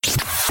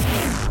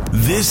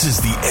This is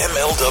the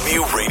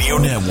MLW Radio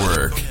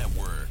Network.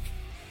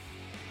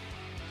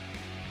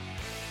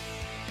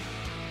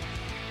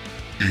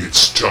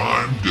 It's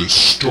time to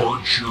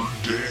start your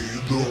day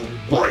the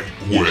right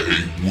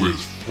way with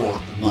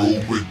Front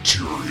Row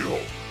Material,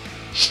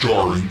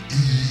 starring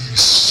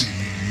ECW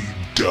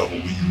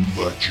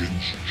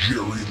legends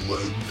Jerry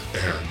Lynn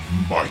and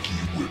Mikey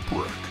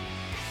Whipwreck.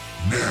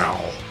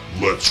 Now,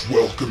 let's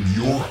welcome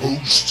your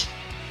host,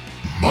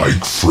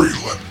 Mike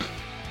Freeland.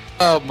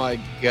 Oh my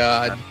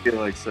God. I feel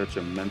like such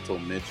a mental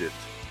midget.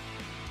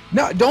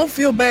 No, don't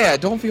feel bad.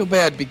 Don't feel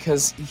bad,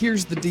 because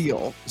here's the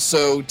deal.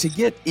 So to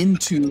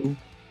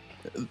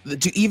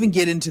even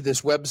get into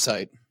this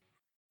website,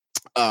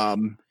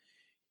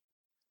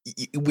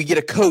 we get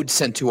a code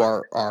sent to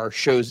our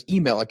show's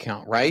email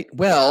account, right?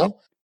 Well,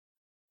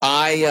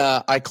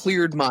 I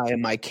cleared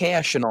my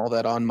cache and all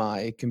that on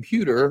my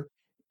computer,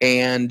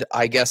 and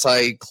I guess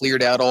I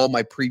cleared out all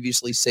my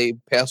previously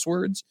saved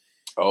passwords.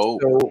 Oh.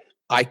 So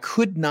I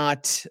could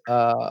not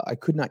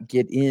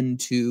get in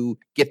to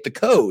get the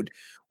code.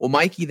 Well,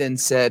 Mikey then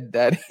said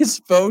that his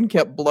phone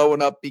kept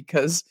blowing up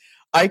because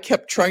I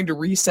kept trying to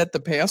reset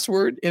the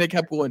password and it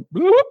kept going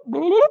bloop,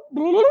 bloop,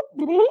 bloop,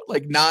 bloop,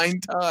 like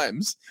 9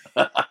 times.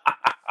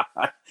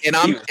 And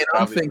I'm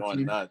thinking,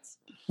 going nuts.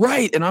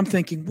 Right, and I'm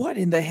thinking, what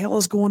in the hell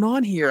is going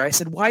on here? I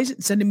said, why is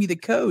it sending me the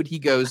code? He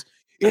goes,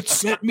 it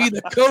sent me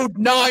the code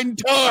 9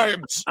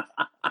 times.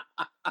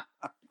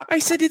 I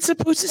said, it's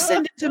supposed to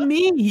send it to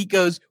me. He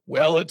goes,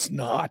 well, it's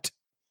not.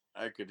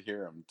 I could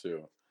hear him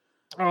too.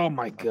 Oh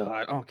my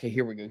God. Okay,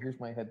 here we go. Here's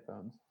my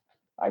headphones.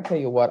 I tell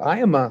you what,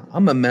 I'm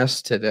a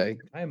mess today.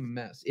 I'm a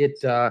mess.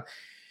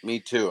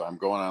 Me too. I'm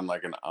going on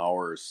like an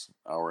hour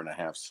and a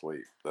half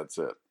sleep. That's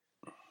it.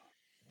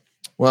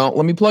 Well,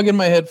 let me plug in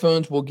my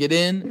headphones. We'll get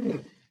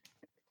in.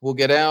 We'll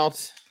get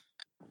out.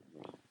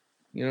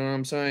 You know what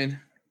I'm saying?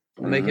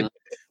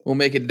 We'll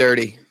make it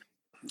dirty.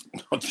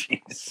 Oh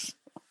jeez.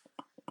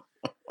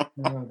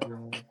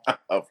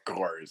 Of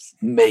course.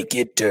 Make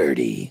it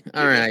dirty.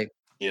 All right.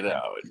 Get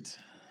out.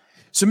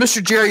 So,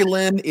 Mr. Jerry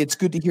Lynn, it's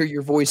good to hear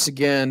your voice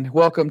again.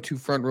 Welcome to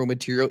Front Row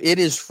Material. It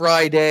is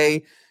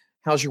Friday.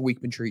 How's your week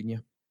been treating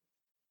you?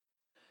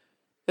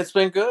 It's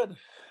been good.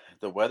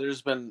 The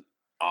weather's been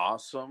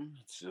awesome.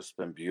 It's just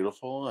been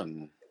beautiful,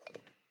 and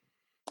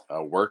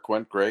work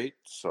went great.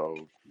 So,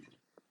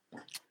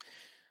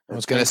 I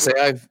was going to say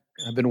I've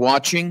been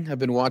watching. I've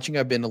been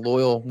a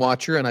loyal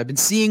watcher, and I've been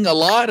seeing a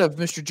lot of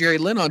Mr. Jerry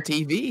Lynn on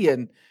TV,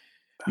 and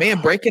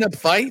man, breaking up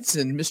fights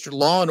and Mr.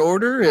 Law and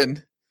Order.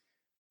 And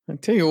I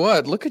tell you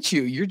what, look at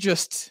you. You're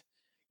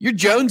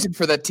jonesing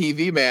for that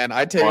TV, man.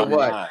 I tell you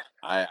what.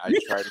 I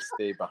try to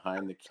stay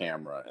behind the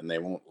camera, and they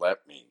won't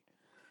let me.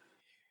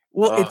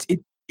 Well,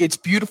 it's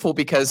beautiful,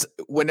 because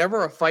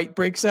whenever a fight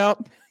breaks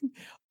out,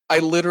 I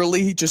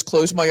literally just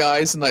close my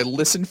eyes and I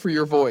listen for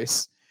your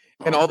voice.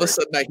 And all of a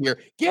sudden I hear,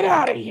 get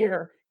out of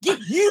here. You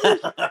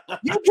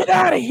get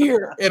out of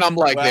here. And I'm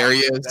like, there he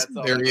is.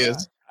 There he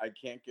is. I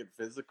can't get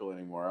physical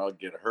anymore. I'll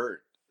get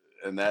hurt.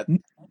 And that,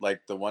 like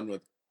the one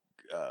with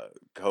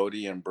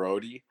Cody and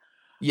Brody.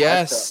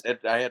 Yes.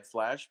 I had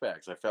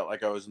flashbacks. I felt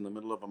like I was in the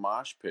middle of a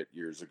mosh pit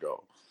years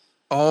ago.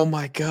 Oh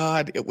my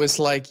God. It was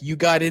like you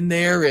got in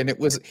there, and it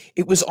was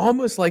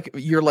almost like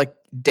you're like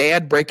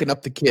dad breaking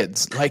up the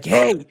kids. Like,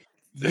 hey,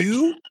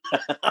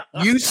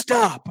 you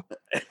stop.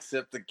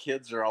 Except the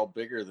kids are all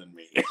bigger than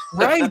me.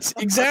 Right.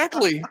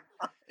 Exactly.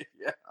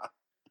 Yeah.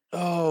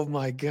 Oh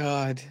my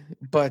God.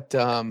 But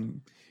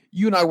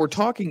you and I were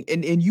talking,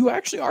 and you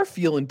actually are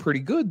feeling pretty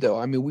good, though.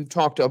 I mean, we've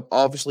talked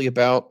obviously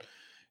about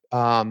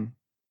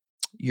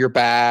your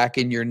back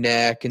and your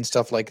neck and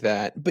stuff like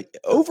that. But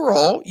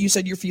overall, you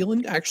said you're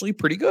feeling actually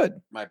pretty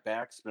good. My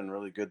back's been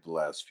really good the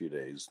last few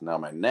days. Now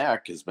my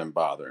neck has been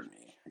bothering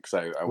me, because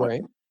I went.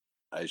 Right.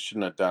 I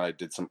shouldn't have done. I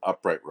did some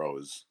upright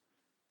rows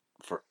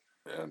for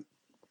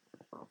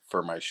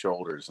my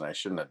shoulders, and I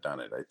shouldn't have done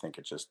it. I think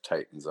it just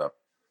tightens up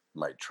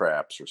my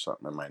traps or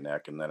something in my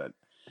neck, and then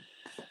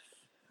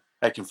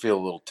I can feel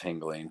a little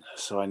tingling.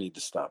 So I need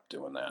to stop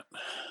doing that.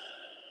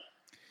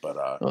 But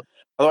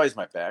otherwise,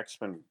 my back's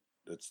been.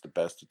 It's the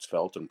best it's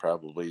felt in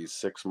probably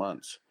 6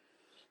 months.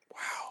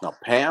 Wow. Now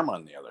Pam,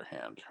 on the other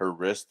hand, her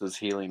wrist is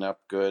healing up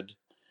good.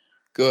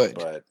 Good.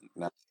 But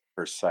not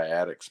her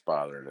sciatic's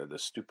bothering her. The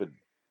stupid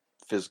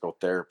physical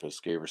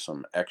therapist gave her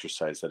some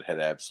exercise that had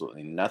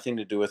absolutely nothing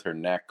to do with her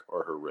neck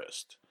or her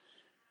wrist.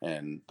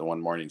 And the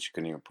one morning she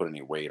couldn't even put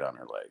any weight on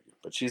her leg.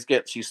 But she's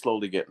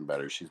slowly getting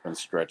better. She's been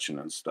stretching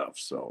and stuff.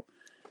 So,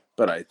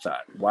 but I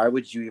thought, why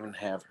would you even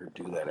have her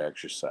do that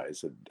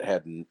exercise? It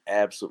had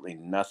absolutely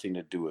nothing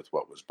to do with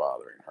what was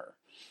bothering her.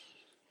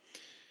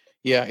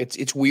 Yeah,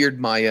 it's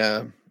weird. I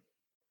have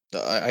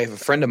a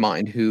friend of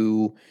mine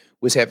who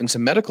was having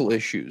some medical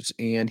issues,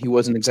 and he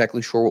wasn't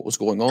exactly sure what was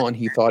going on.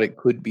 He thought it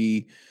could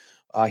be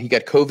he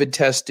got COVID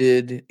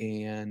tested,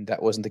 and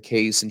that wasn't the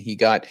case. And he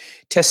got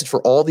tested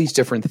for all these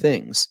different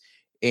things,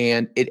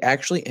 and it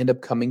actually ended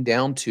up coming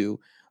down to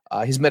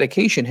his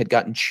medication had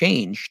gotten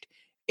changed,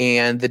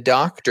 and the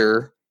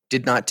doctor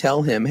did not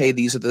tell him, hey,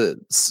 these are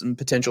some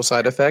potential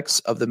side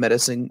effects of the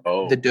medicine,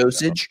 the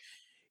dosage.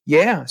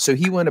 Yeah. So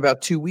he went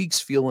about 2 weeks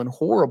feeling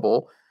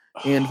horrible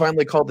and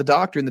finally called the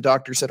doctor. And the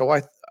doctor said,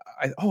 I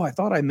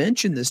thought I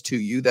mentioned this to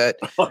you, that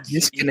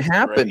this can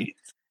happen. Right.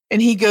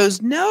 And he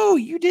goes, no,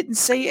 you didn't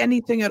say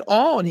anything at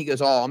all. And he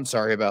goes, oh, I'm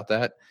sorry about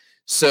that.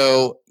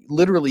 So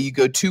literally you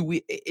go 2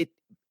 weeks.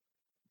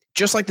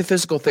 Just like the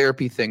physical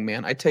therapy thing,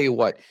 man, I tell you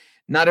what,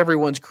 not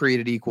everyone's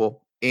created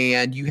equal,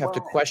 and you have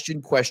to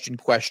question.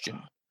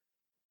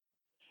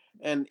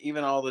 And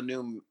even all the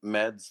new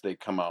meds they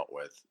come out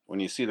with, when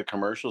you see the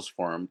commercials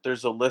for them,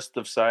 there's a list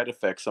of side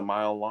effects a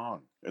mile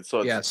long. And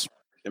so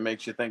it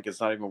makes you think it's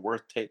not even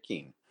worth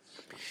taking.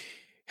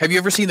 Have you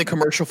ever seen the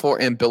commercial for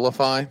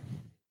Abilify?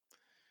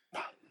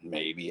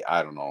 Maybe.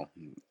 I don't know.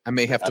 I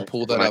may have to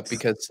pull that up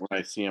because when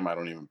I see them, I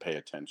don't even pay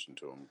attention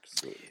to them.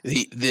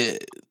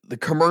 The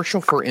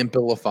commercial for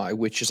Abilify,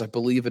 which is, I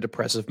believe, a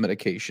depressive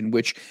medication,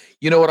 which,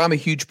 you know what, I'm a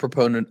huge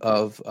proponent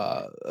of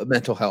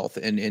mental health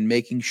and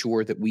making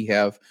sure that we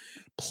have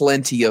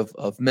plenty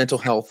of mental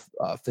health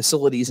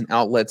facilities and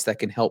outlets that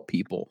can help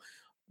people,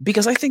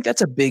 because I think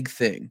that's a big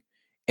thing.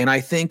 And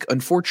I think,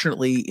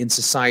 unfortunately, in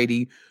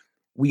society,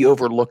 we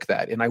overlook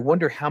that. And I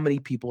wonder how many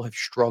people have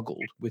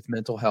struggled with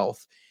mental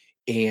health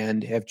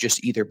and have just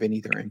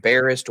been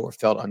embarrassed or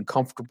felt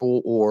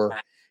uncomfortable or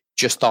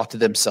just thought to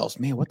themselves,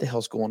 man, what the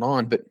hell's going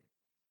on? But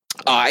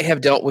I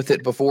have dealt with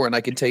it before, and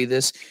I can tell you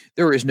this: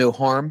 there is no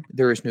harm,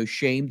 there is no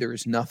shame, there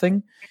is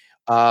nothing.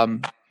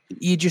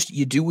 You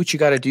do what you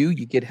got to do.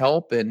 You get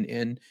help,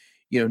 and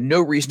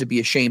no reason to be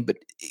ashamed. But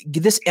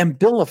this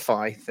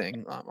Abilify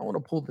thing, I want to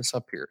pull this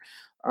up here.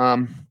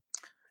 I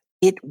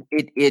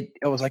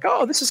was like,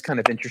 oh, this is kind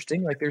of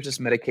interesting. Like, there's this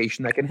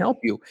medication that can help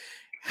you.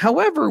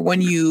 However, when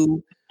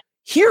you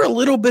hear a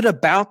little bit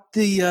about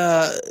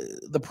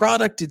the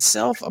product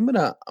itself, I'm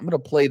gonna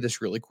play this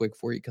really quick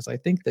for you, because I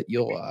think that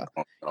you'll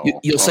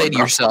say to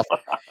yourself,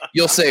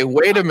 you'll say,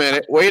 wait a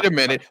minute.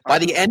 By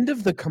the end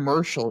of the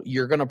commercial,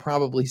 you're gonna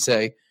probably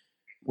say,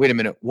 wait a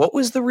minute, what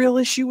was the real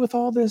issue with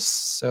all this?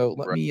 So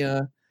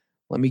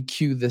let me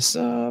cue this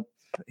up.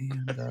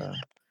 And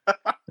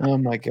oh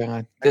my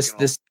God, this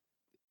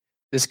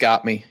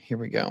got me. Here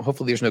we go.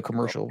 Hopefully there's no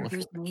commercial.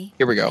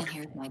 Here we go. And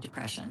here's my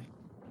depression.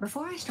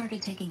 Before I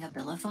started taking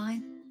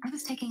Abilify, I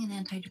was taking an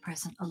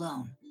antidepressant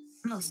alone.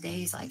 Most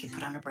days I could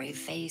put on a brave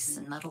face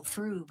and muddle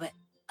through, but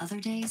other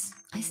days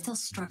I still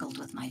struggled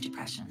with my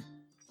depression.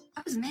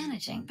 I was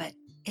managing, but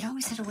it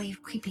always had a way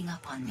of creeping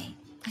up on me.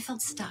 I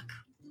felt stuck.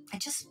 I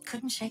just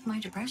couldn't shake my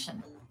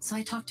depression. So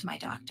I talked to my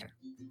doctor.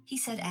 He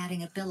said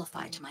adding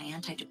Abilify to my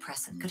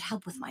antidepressant could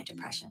help with my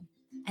depression,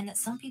 and that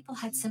some people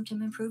had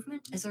symptom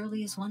improvement as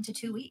early as 1 to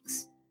 2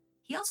 weeks.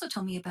 He also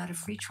told me about a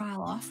free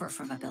trial offer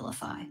from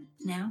Abilify.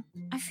 Now,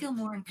 I feel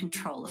more in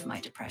control of my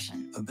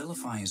depression.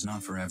 Abilify is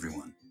not for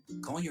everyone.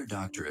 Call your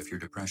doctor if your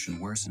depression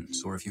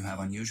worsens or if you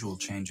have unusual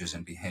changes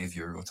in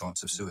behavior or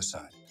thoughts of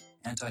suicide.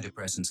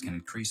 Antidepressants can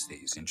increase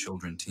these in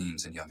children,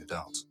 teens, and young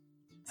adults.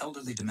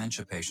 Elderly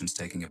dementia patients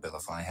taking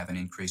Abilify have an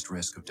increased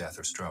risk of death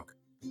or stroke.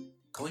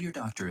 Call your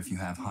doctor if you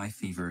have high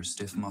fever,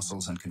 stiff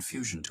muscles, and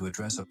confusion to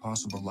address a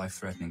possible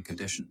life-threatening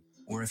condition,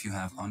 or if you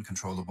have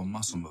uncontrollable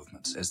muscle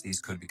movements, as these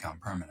could become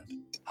permanent.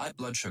 High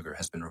blood sugar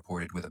has been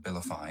reported with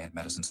Abilify and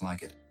medicines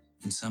like it.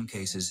 In some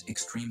cases,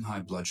 extreme high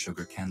blood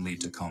sugar can lead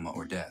to coma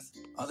or death.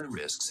 Other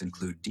risks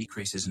include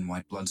decreases in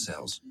white blood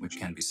cells, which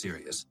can be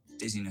serious,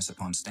 dizziness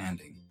upon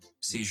standing,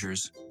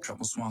 seizures,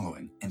 trouble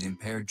swallowing, and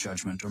impaired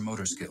judgment or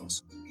motor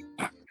skills.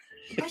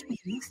 Depression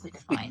used to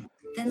define.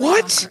 Then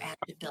What? the doctor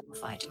added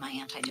Abilify to my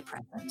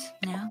antidepressant.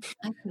 Now,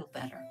 I feel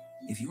better.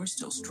 If you are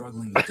still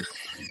struggling with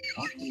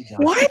depression,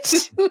 What?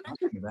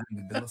 that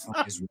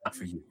Abilify is right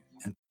for you.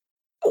 And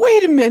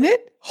Wait a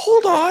minute.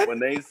 Hold on. When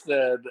they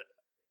said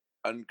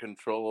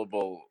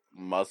uncontrollable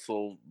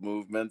muscle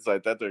movements, I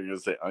thought they were going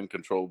to say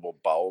uncontrollable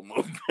bowel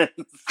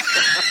movements.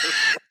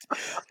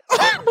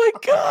 Oh my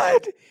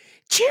God,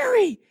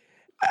 Jerry.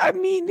 I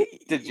mean,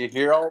 did you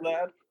hear all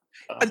that?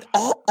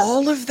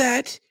 All of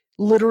that,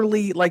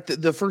 literally, like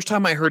the first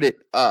time I heard it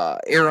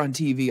air on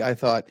TV, I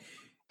thought,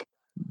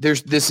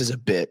 this is a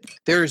bit.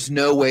 There's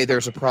no way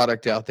there's a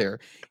product out there.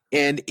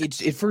 And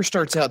it first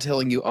starts out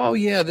telling you, oh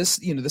yeah, this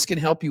can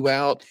help you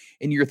out.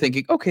 And you're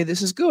thinking, okay,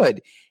 this is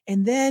good.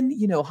 And then,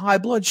 high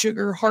blood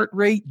sugar, heart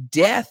rate,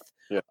 death,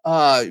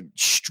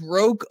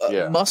 stroke,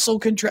 muscle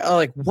contract.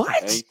 Like,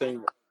 what?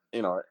 Anything,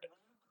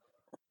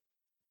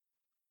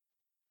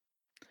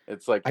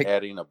 it's like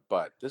adding a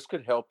but. This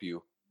could help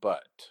you,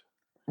 but.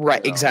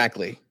 Right,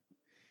 exactly.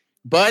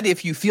 But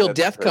if you feel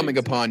death coming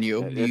upon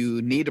you,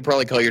 you need to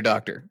probably call your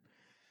doctor.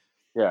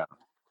 Yeah.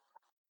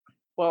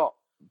 Well,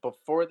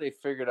 before they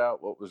figured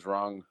out what was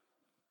wrong,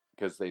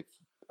 because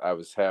I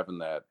was having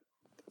that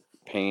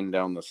pain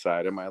down the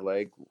side of my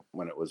leg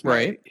when it was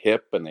my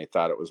hip, and they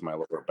thought it was my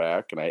lower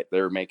back, and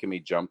they were making me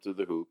jump through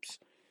the hoops.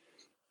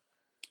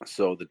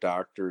 So the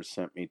doctor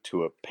sent me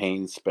to a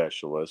pain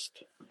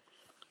specialist,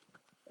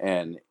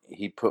 and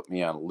he put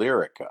me on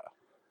Lyrica.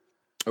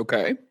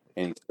 Okay.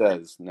 And he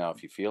says, now,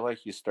 if you feel like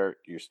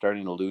you're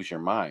starting to lose your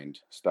mind,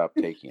 stop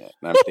taking it.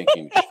 And I'm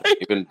thinking,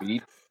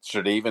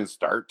 should I even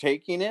start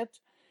taking it?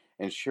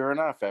 And sure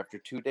enough, after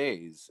 2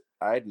 days,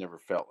 I'd never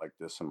felt like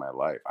this in my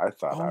life. I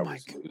thought Oh I my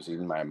was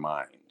losing my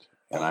mind,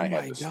 and Oh I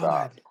had my to God.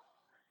 stop.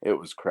 It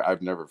was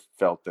I've never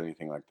felt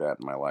anything like that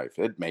in my life.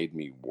 It made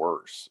me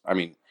worse. I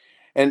mean,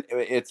 and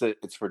it's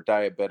for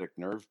diabetic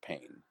nerve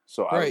pain.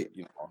 So I was, Right.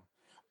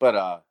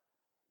 but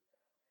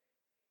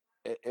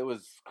it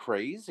was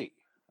crazy.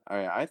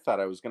 I thought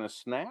I was going to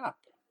snap,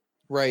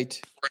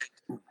 Right.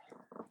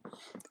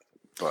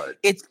 but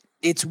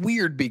It's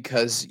weird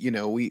because,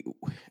 we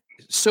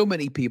so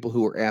many people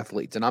who are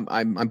athletes, and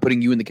I'm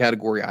putting you in the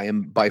category. I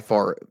am by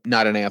far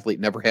not an athlete,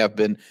 never have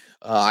been.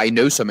 I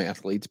know some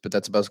athletes, but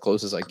that's about as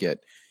close as I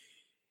get.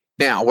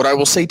 Now, what I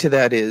will say to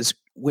that is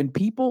when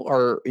people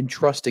are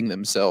entrusting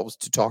themselves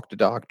to talk to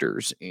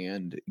doctors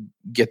and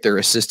get their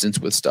assistance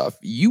with stuff,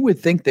 you would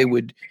think they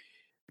would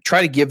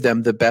try to give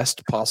them the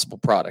best possible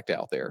product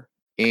out there.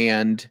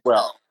 And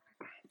well,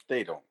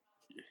 they don't.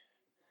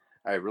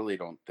 I really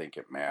don't think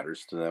it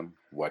matters to them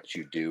what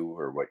you do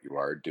or what you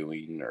are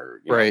doing,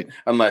 or right,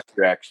 unless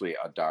you're actually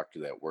a doctor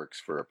that works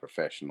for a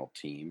professional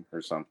team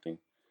or something.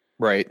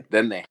 right.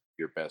 Then they have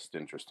your best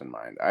interest in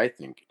mind. I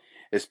think,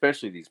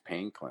 especially these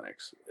pain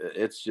clinics,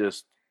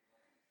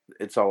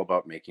 it's all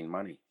about making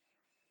money.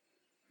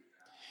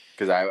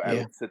 Because I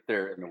Yeah. would sit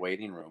there in the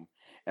waiting room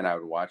and I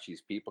would watch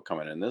these people come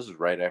in, and this is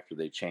right after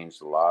they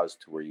changed the laws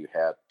to where you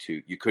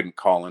couldn't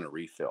call in a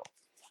refill.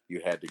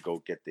 You had to go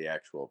get the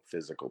actual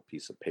physical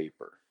piece of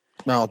paper.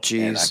 Oh, And I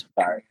geez.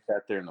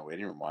 sat there in the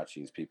waiting room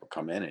watching these people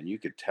come in, and you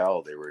could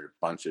tell they were a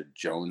bunch of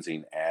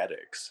jonesing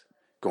addicts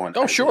going,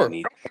 Oh, I sure. really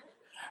need.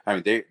 I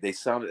mean, they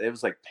sounded, it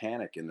was like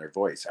panic in their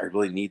voice. I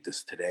really need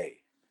this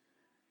today.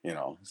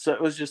 So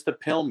it was just a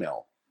pill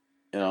mill.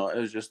 It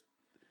was just,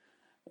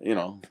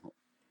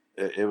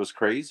 it was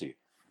crazy.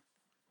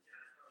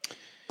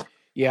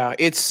 Yeah,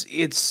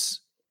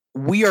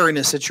 we are in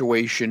a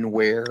situation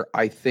where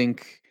I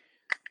think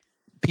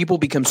people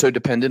become so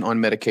dependent on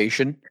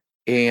medication,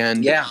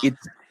 and Yeah.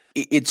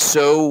 it's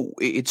so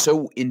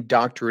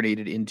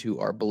indoctrinated into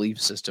our belief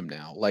system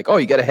now. Like, oh,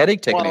 you got a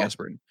headache, take an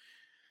aspirin.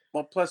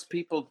 Well, plus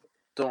people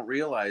don't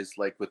realize,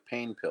 like with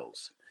pain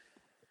pills,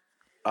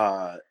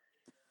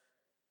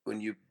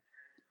 when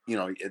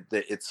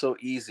it's so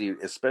easy,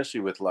 especially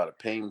with a lot of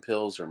pain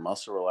pills or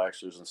muscle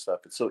relaxers and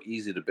stuff. It's so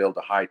easy to build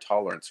a high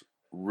tolerance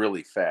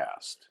really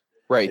fast.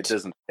 Right. It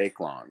doesn't take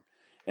long,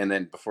 and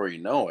then before you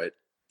know it,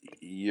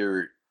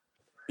 you're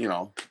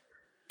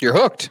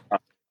hooked.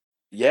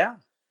 Yeah,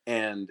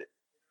 and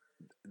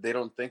they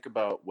don't think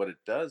about what it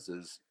does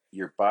is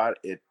your body.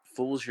 It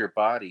fools your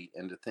body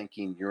into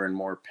thinking you're in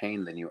more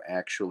pain than you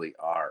actually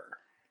are.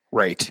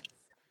 Right.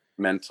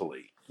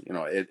 Mentally,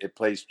 it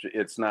plays.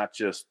 It's not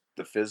just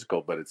the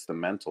physical, but it's the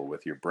mental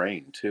with your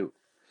brain too.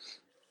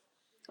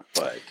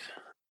 But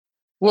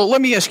well,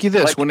 let me ask you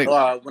this: when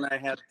I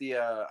had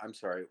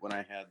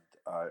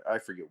I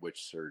forget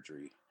which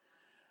surgery,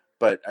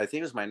 but I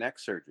think it was my neck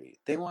surgery.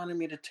 They wanted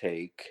me to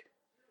take,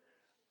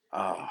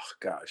 oh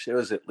gosh, it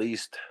was at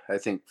least, I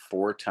think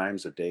 4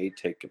 times a day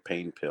take a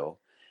pain pill,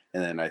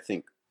 and then I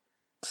think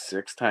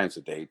 6 times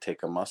a day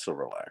take a muscle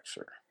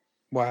relaxer.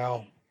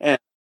 Wow. And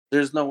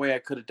there's no way I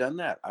could have done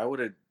that. I would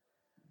have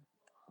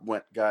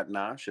got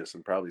nauseous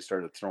and probably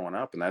started throwing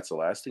up, and that's the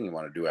last thing you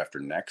want to do after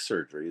neck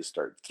surgery is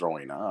start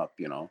throwing up.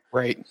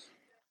 Right.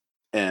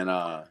 And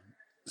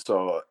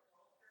so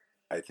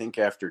I think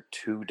after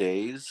 2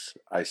 days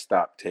I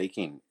stopped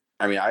taking.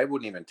 I mean, I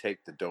wouldn't even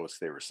take the dose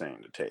they were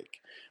saying to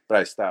take, but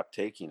I stopped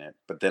taking it.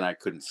 But then I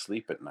couldn't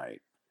sleep at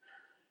night,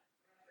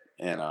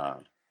 and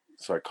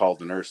so I called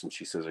the nurse, and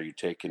she says, "Are you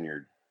taking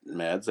your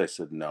meds?" I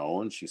said,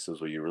 "No." And she says,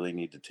 "Well, you really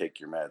need to take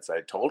your meds."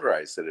 I told her,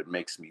 I said, "It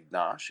makes me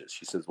nauseous."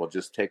 She says, "Well,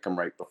 just take them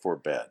right before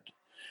bed."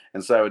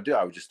 And so I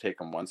would just take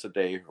them once a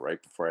day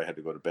right before I had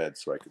to go to bed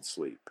so I could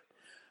sleep.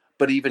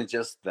 But even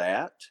just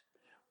that,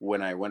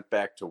 when I went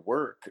back to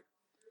work,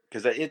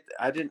 because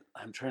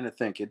I'm trying to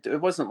think, it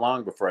wasn't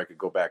long before I could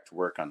go back to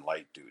work on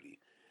light duty,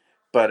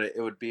 but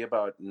it would be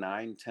about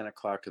 9-10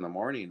 o'clock in the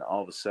morning.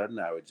 All of a sudden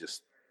I would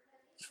just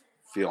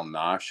feel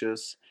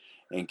nauseous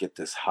and get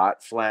this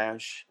hot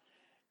flash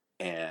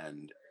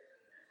and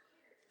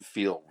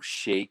feel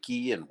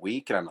shaky and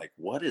weak. And I'm like,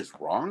 what is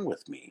wrong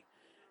with me?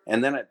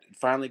 And then it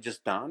finally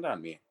just dawned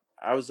on me.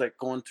 I was like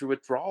going through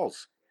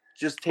withdrawals,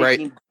 just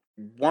taking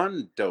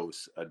one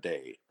dose a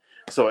day.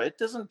 So it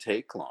doesn't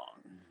take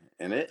long,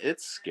 and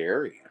it's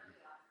scary.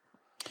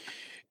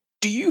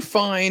 Do you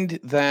find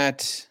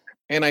that,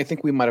 and I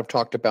think we might have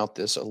talked about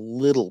this a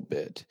little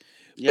bit.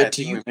 Yeah, I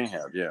think we may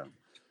have, yeah.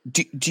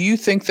 Do you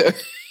think that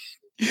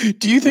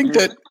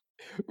that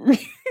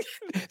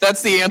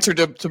that's the answer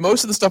to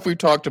most of the stuff we've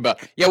talked about?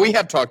 Yeah, we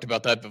have talked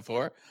about that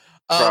before.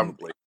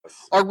 Probably.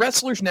 Are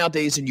wrestlers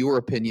nowadays, in your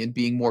opinion,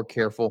 being more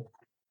careful?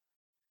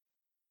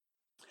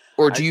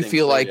 Or do you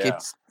feel like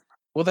it's,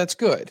 well, that's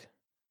good.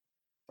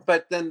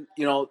 But then,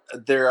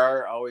 there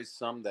are always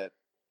some that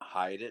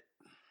hide it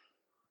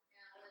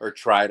or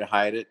try to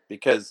hide it,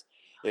 because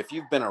if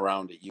you've been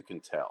around it, you can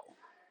tell.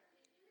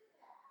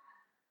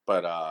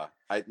 But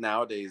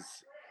nowadays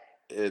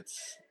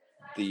it's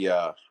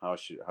the how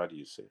do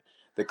you say,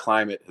 the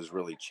climate has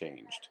really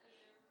changed,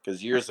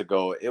 because years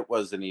ago it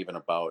wasn't even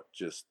about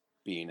just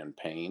being in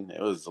pain.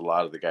 It was a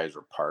lot of the guys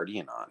were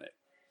partying on it,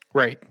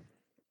 Right.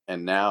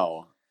 and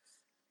now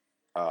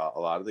a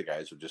lot of the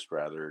guys would just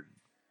rather,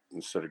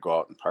 instead of go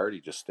out and party,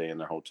 just stay in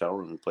their hotel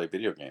room and play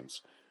video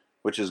games,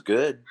 which is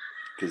good,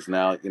 because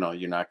now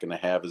you're not going to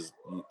have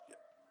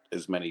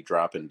as many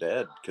dropping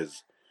dead,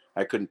 because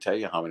I couldn't tell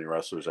you how many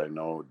wrestlers I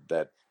know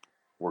that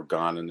were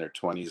gone in their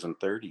 20s and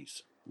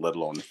 30s, let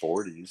alone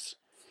 40s.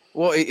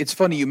 Well, it's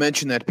funny you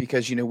mentioned that,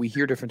 because we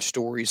hear different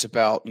stories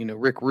about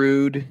Rick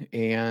Rude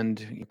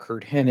and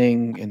Kurt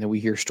Hennig, and then we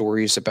hear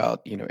stories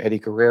about Eddie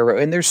Guerrero,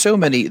 and there's so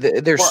many.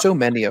 So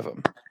many of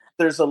them.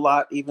 There's a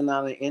lot even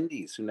on the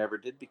indies who never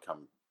did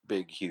become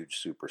big,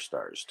 huge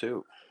superstars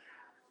too.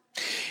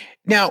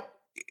 Now,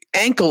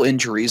 ankle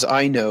injuries,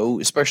 I know,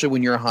 especially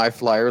when you're a high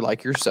flyer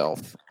like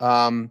yourself.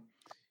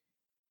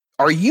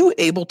 Are you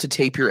able to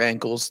tape your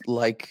ankles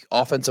like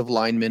offensive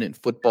linemen in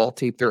football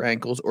tape their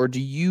ankles, or do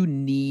you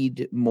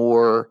need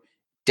more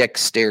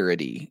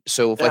dexterity?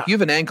 So if like you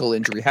have an ankle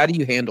injury, how do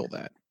you handle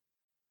that?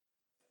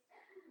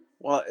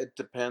 Well, it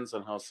depends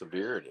on how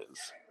severe it is.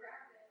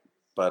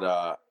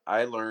 But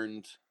I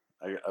learned,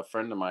 a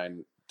friend of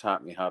mine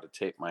taught me how to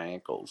tape my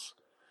ankles.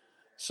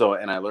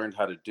 And I learned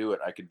how to do it.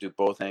 I could do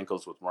both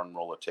ankles with one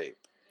roll of tape.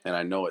 And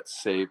I know it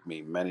saved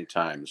me many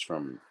times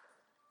from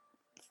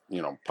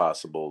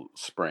possible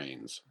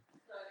sprains.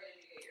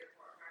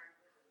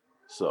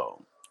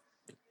 So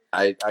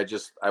I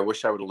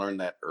wish I would have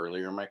learned that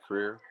earlier in my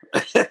career,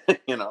 but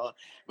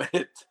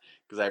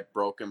because I've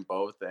broken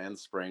both and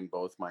sprained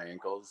both my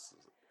ankles.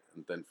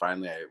 And then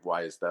finally I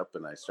wised up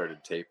and I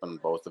started taping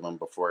both of them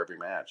before every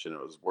match. And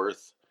it was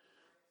worth,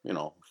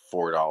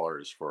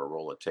 $4 for a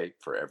roll of tape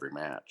for every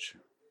match.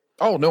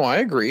 Oh, no, I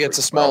agree. It's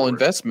a small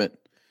investment.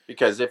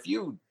 Because if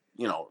you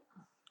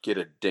get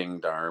a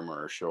dinged arm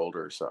or a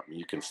shoulder or something,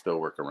 you can still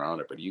work around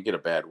it. But you get a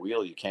bad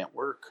wheel, you can't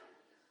work.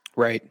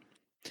 Right.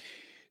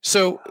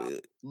 So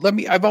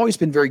I've always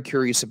been very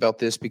curious about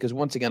this, because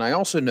once again, I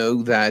also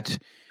know that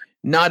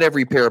not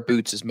every pair of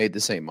boots is made the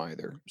same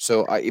either.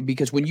 So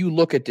because when you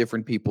look at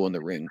different people in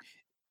the ring,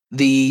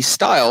 the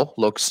style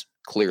looks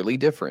clearly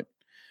different.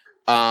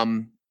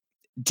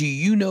 Do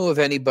you know of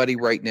anybody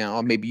right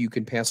now, maybe you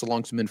can pass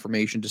along some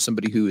information to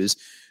somebody who is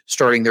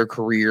starting their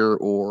career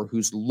or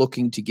who's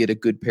looking to get a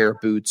good pair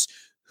of boots,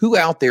 who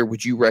out there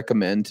would you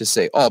recommend to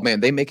say, oh man,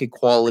 they make a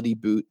quality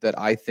boot that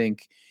I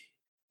think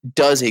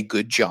does a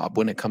good job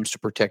when it comes to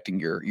protecting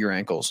your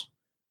ankles?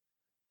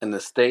 In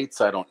the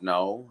States, I don't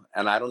know.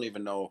 And I don't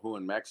even know who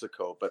in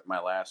Mexico, but my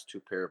last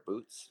 2 pair of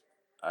boots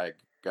I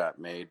got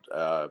made,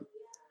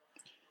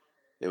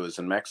 it was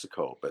in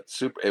Mexico, but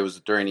it was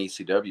during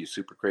ECW.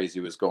 Super Crazy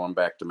was going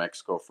back to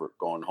Mexico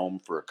going home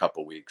for a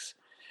couple weeks.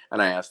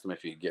 And I asked him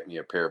if he could get me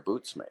a pair of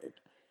boots made.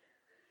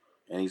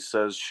 And he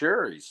says,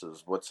 sure. He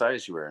says, what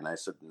size you wear? And I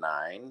said,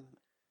 9.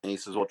 And he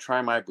says, well,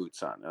 try my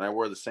boots on. And I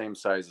wore the same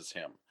size as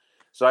him.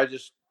 So I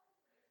just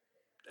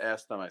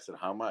asked him, I said,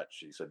 how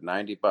much? He said,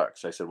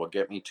 $90. I said, well,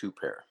 get me 2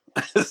 pair.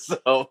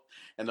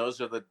 And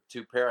those are the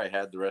 2 pair I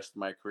had the rest of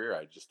my career.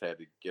 I just had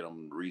to get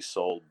them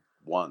resold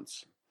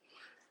once.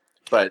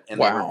 But they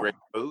were great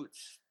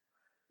boots.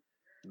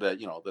 The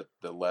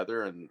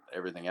leather and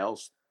everything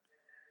else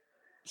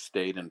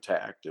stayed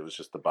intact. It was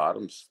just the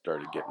bottoms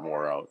started getting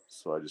wore out,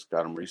 so I just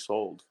got them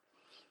resold.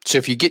 So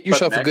if you get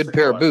yourself a good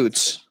pair of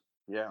boots,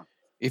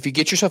 if you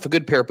get yourself a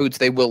good pair of boots,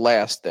 they will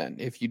last. Then,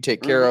 if you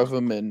take care of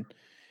them, and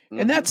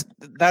that's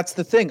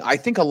the thing. I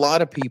think a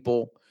lot of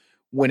people,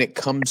 when it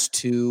comes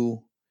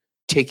to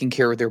taking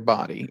care of their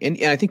body, and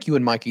I think you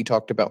and Mikey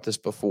talked about this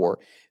before,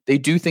 they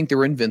do think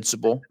they're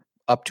invincible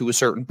up to a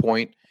certain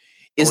point.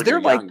 Is there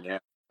young,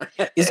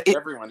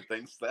 everyone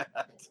thinks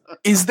that?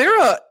 Is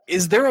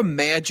there a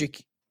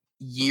magic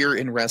year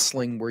in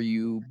wrestling where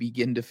you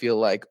begin to feel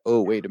like,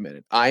 oh, wait a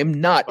minute, I'm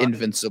not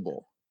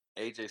invincible?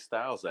 AJ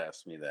Styles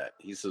asked me that.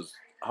 He says,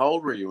 how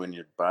old were you when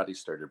your body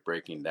started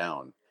breaking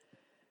down?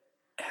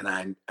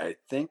 And I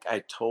think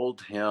I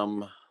told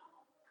him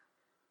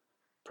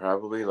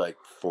probably like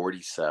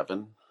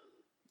 47.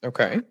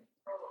 Okay.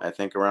 I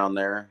think around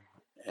there.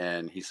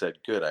 And he said,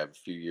 good, I have a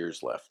few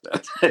years left.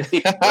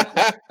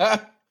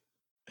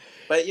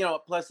 But,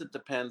 plus it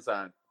depends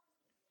on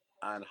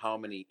how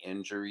many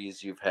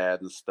injuries you've had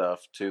and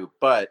stuff too.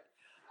 But,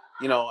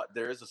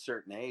 there is a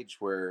certain age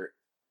where,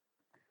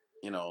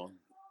 we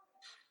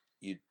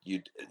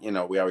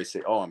always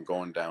say, oh, I'm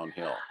going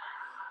downhill.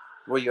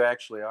 Well, you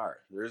actually are.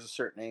 There's a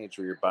certain age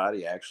where your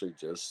body actually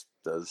just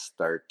does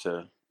start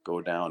to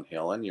go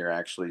downhill, and you're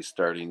actually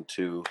starting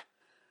to,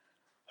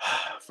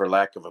 for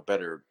lack of a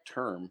better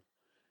term,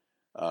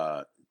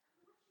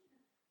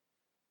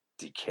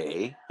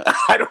 decay.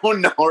 I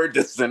don't know, or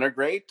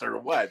disintegrate or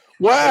what.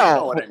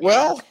 Wow.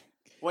 Well,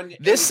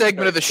 this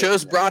segment of the show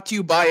is brought to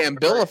you by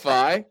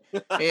Abilify.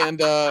 And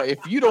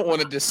if you don't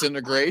want to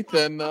disintegrate,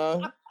 then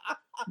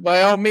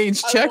by all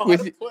means check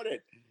with put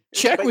it.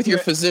 Check But with your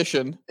yeah,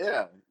 physician.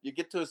 yeah, you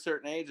get to a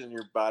certain age and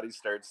your body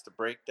starts to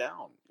break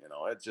down.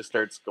 It just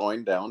starts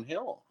going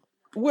downhill.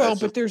 Well,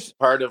 That's but just there's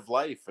part of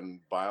life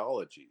and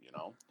biology.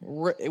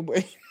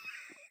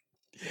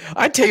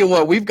 I tell you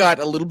what, we've got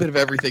a little bit of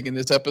everything in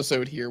this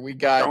episode here.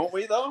 Don't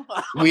we though?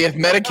 We have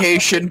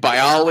medication,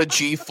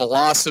 biology,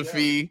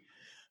 philosophy.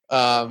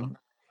 But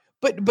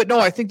no,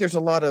 I think there's a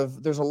lot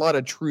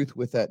of truth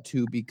with that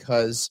too,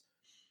 because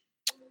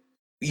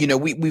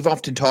we've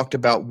often talked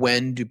about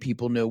when do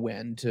people know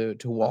when to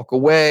walk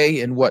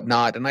away and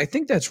whatnot, and I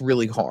think that's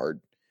really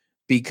hard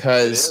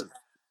because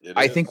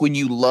I think when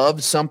you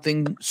love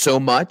something so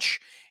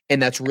much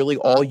and that's really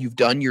all you've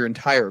done your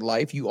entire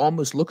life, you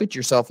almost look at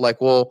yourself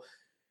like, well,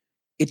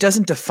 it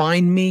doesn't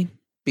define me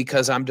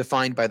because I'm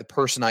defined by the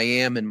person I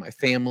am and my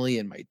family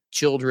and my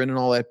children and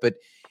all that. But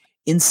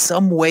in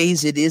some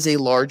ways, it is a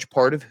large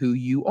part of who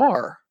you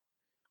are.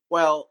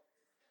 Well,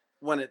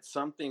 when it's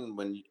something,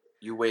 when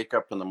you wake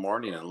up in the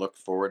morning and look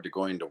forward to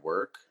going to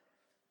work,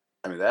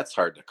 I mean, that's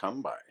hard to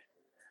come by.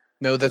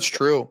 No, that's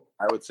true.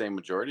 I would say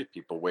majority of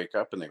people wake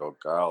up and they go,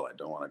 "God, I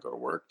don't want to go to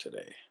work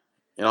today."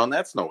 And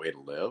that's no way to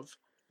live.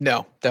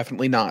 No,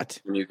 definitely not.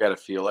 And you got to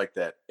feel like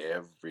that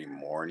every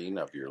morning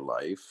of your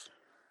life.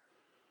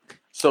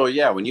 So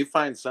yeah, when you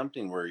find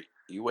something where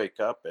you wake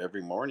up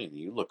every morning and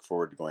you look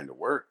forward to going to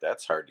work,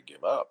 that's hard to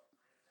give up.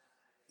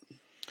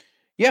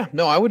 Yeah,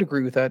 no, I would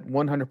agree with that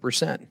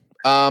 100%.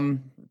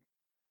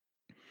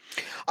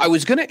 I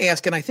was going to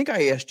ask, and I think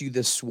I asked you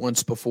this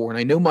once before, and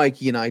I know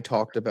Mikey and I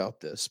talked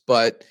about this,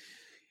 but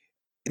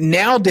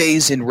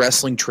nowadays in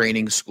wrestling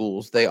training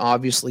schools, they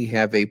obviously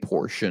have a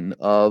portion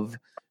of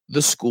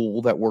the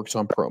school that works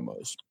on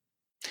promos.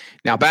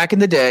 Now, back in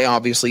the day,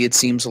 obviously, it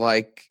seems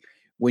like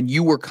when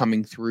you were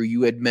coming through,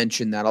 you had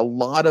mentioned that a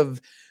lot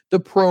of the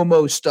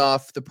promo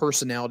stuff, the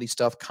personality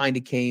stuff kind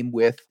of came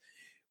with,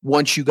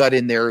 once you got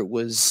in there, it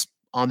was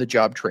on the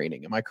job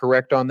training. Am I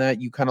correct on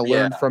that? You kind of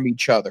learned from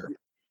each other.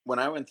 When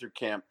I went through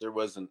camp,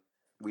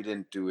 we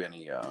didn't do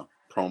any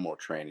promo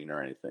training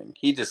or anything.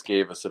 He just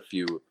gave us a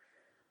few,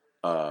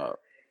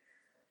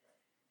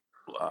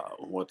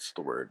 what's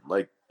the word?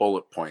 Like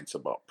bullet points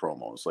about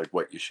promos, like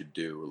what you should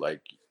do,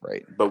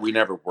 right. But we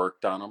never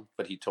worked on them.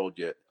 But he told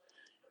you,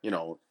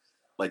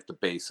 like the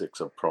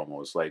basics of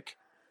promos, like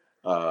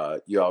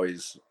you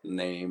always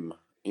name,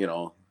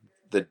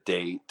 the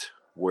date,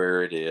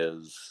 where it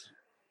is,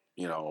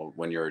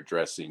 when you're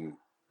addressing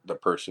the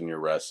person you're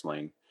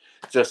wrestling,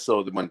 just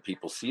so that when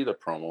people see the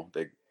promo,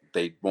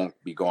 they won't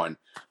be going,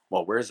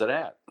 well, where's it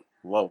at?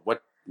 Well,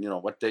 what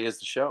day is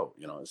the show?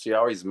 So you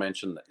always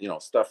mention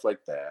that, stuff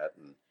like that.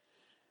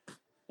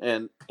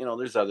 And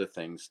there's other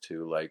things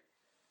too. Like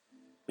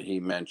he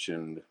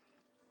mentioned,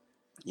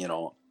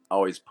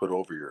 always put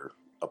over your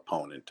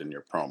opponent in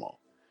your promo.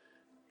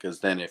 Because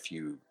then if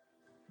you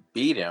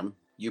beat him,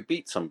 you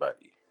beat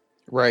somebody.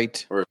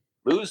 Right. Or if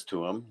you lose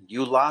to him,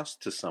 you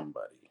lost to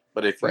somebody.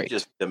 But if you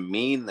just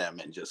demean them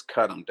and just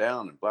cut them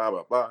down and blah,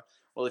 blah, blah,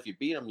 well, if you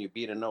beat them, you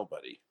beat a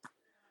nobody.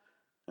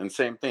 And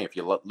same thing, if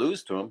you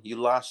lose to him, you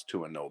lost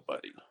to a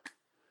nobody.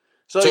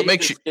 So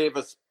it just gave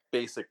us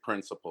basic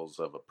principles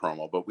of a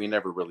promo, but we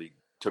never really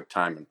took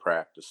time and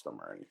practiced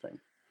them or anything.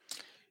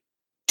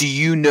 Do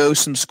you know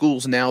some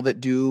schools now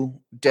that do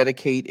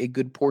dedicate a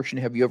good portion?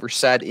 Have you ever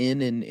sat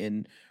in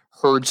and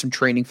heard some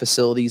training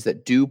facilities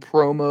that do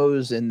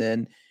promos? And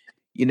then,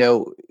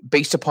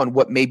 based upon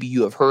what maybe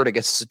you have heard, I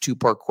guess it's a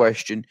two-part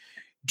question.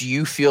 Do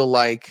you feel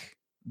like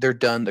they're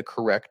done the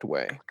correct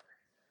way?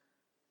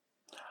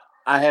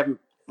 I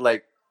haven't,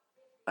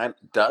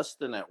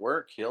 Dustin at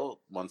work, he'll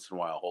once in a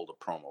while hold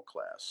a promo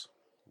class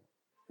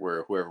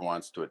where whoever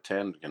wants to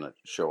attend going to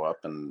show up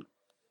and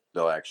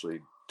they'll actually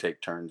take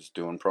turns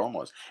doing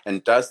promos.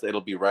 And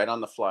it'll be right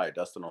on the fly.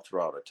 Dustin will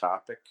throw out a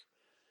topic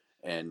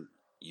and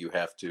you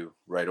have to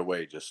right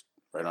away, just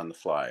right on the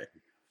fly.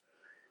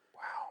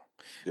 Wow.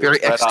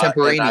 Very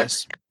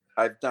extemporaneous.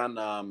 I've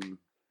done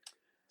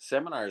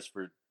seminars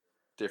for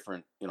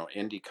different,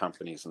 indie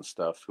companies and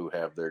stuff who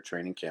have their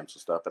training camps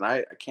and stuff. And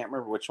I can't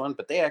remember which one,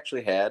 but they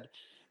actually had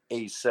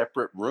a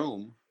separate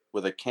room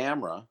with a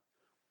camera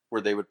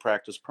where they would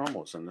practice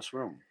promos in this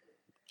room.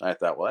 I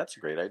thought, well, that's a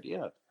great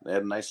idea. They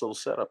had a nice little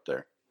setup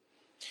there.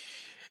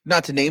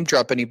 Not to name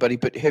drop anybody,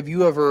 but have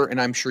you ever, and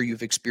I'm sure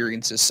you've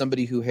experienced this,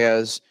 somebody who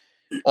has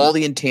all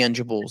the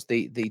intangibles,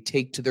 they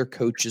take to their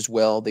coaches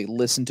well, they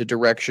listen to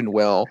direction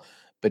well,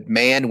 but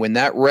man, when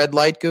that red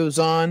light goes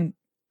on,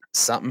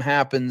 something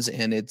happens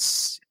and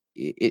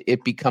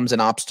it becomes an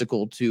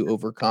obstacle to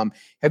overcome.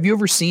 Have you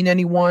ever seen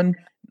anyone,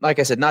 like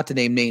I said, not to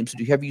name names,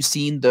 have you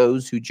seen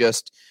those who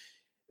just,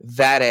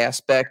 that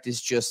aspect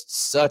is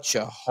just such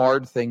a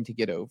hard thing to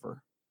get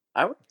over?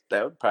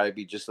 That would probably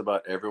be just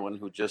about everyone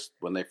who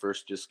when they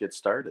first just get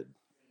started.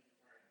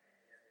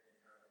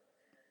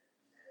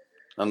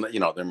 And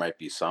there might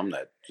be some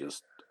that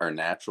just are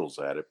naturals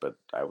at it, but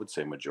I would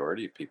say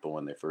majority of people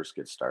when they first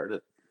get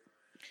started.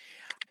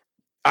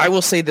 I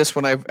will say this: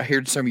 when I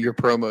heard some of your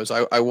promos,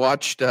 I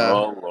watched.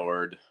 Oh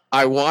Lord!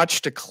 I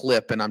watched a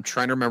clip, and I'm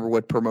trying to remember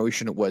what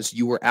promotion it was.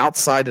 You were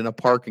outside in a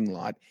parking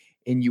lot,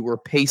 and you were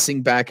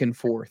pacing back and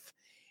forth.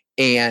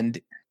 And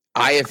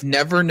I have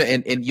never,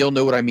 and you'll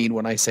know what I mean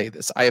when I say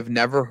this, I have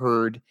never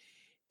heard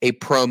a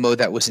promo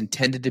that was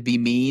intended to be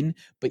mean,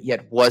 but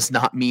yet was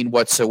not mean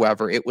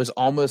whatsoever. It was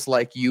almost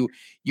like you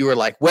were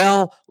like,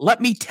 well,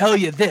 let me tell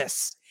you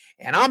this,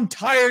 and I'm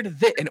tired of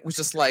this. And it was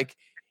just like,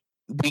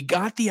 we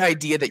got the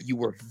idea that you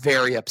were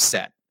very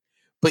upset,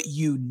 but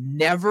you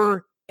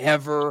never,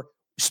 ever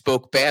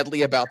spoke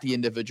badly about the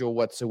individual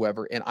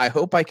whatsoever. And I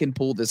hope I can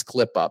pull this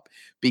clip up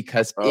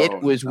because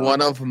it was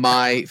one of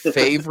my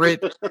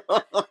favorite.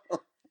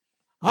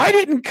 I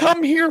didn't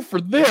come here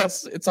for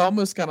this. It's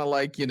almost kind of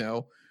like,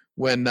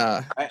 when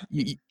I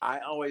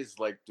always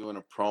like doing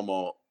a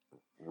promo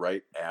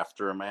right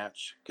after a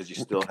match because you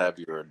still have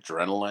your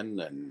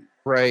adrenaline and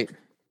right,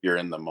 you're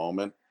in the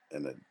moment,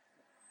 and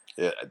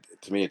it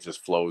to me it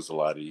just flows a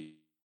lot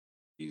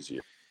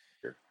easier.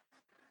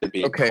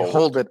 Okay,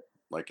 hold it.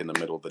 Like in the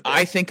middle of the day.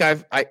 I think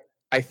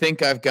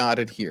I've got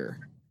it here.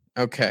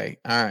 Okay,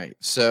 all right.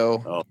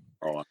 So,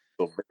 I'm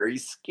so very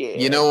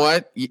scared. You know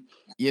what?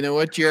 You know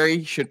what,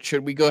 Jerry?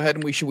 Should we go ahead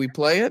and should we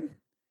play it?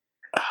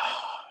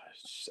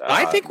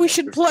 I think we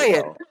should play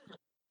it.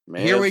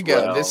 Here we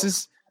go. This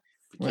is.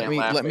 Let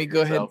me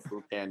go ahead.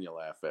 Who can you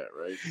laugh at,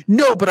 right?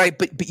 No,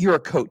 but you're a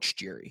coach,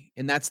 Jerry,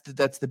 and that's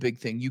the big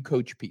thing. You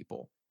coach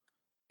people,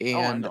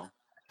 and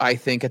I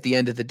think at the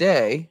end of the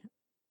day,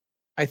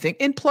 I think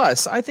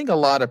a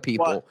lot of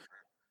people. Well,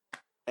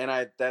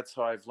 and that's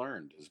how I've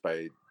learned is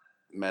by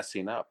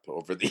messing up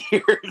over the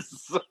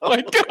years. So.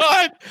 My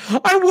God,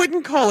 I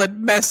wouldn't call it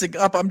messing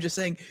up. I'm just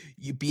saying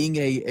you being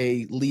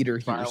a leader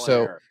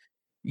here.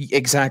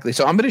 Exactly.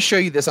 So I'm going to show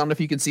you this. I don't know if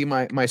you can see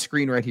my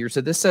screen right here. So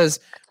this says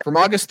from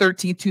August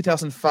 13th,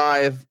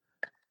 2005,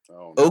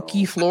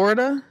 Oakey,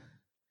 Florida.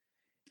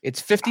 It's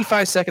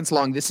 55 seconds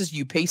long. This is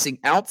you pacing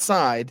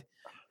outside.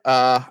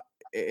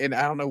 And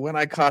I don't know when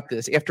I caught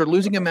this. After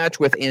losing a match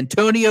with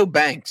Antonio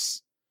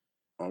Banks.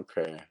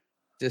 Okay.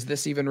 Does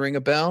this even ring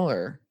a bell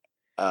or?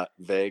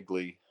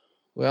 Vaguely.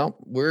 Well,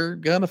 we're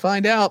going to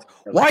find out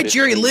why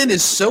Jerry Lynn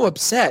is so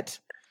upset.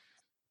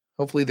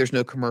 Hopefully there's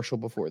no commercial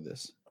before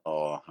this.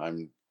 Oh,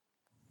 I'm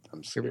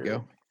scared. Here we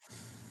go.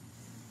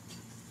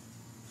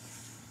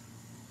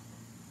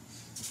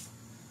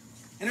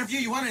 Interview?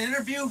 You want an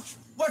interview?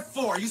 What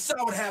for? You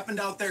saw what happened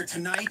out there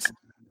tonight.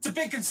 It's a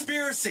big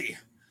conspiracy.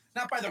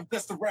 Not by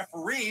just the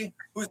referee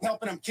who's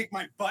helping him kick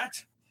my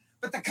butt,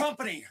 but the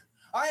company.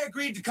 I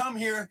agreed to come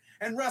here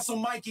and wrestle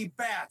Mikey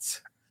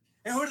Bats.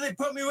 And who do they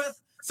put me with?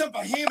 Some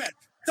behemoth,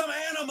 some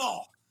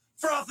animal,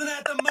 frothing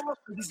at the mouth.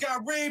 He's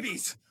got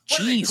rabies. What,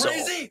 are they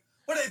crazy?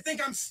 What, do they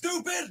think I'm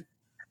stupid?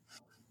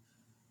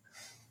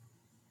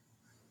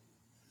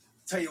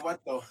 Tell you what,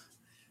 though,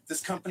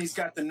 this company's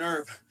got the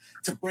nerve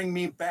to bring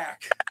me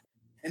back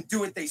and do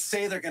what they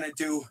say they're going to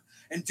do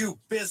and do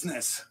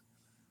business.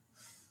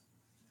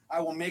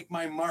 I will make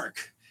my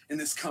mark in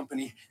this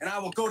company, and I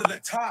will go to the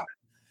top,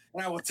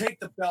 and I will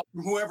take the belt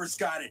from whoever's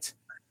got it,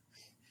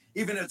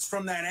 even if it's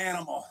from that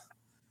animal.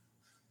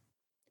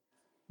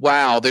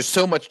 Wow, there's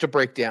so much to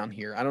break down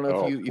here. I don't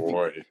know if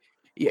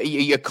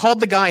you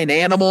called the guy an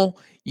animal.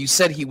 You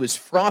said he was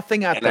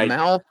frothing at the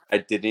mouth. I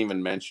didn't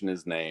even mention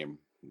his name.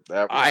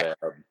 That was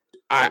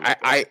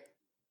bad.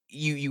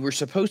 You were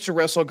supposed to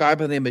wrestle a guy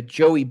by the name of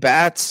Joey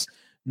Bats.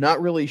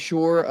 Not really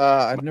sure.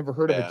 I've never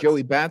heard of a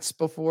Joey Bats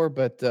before,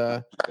 but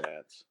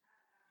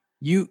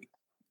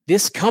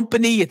this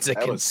company, it's a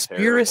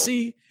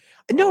conspiracy.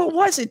 No, it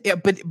wasn't. Yeah,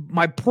 but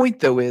my point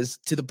though is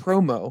to the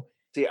promo.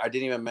 See, I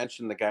didn't even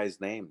mention the guy's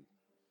name.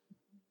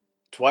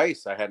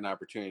 Twice I had an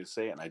opportunity to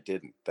say it and I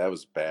didn't. That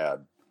was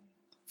bad.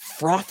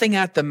 Frothing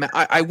at the mouth.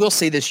 I will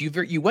say this: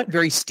 you went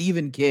very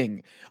Stephen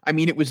King. I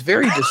mean, it was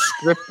very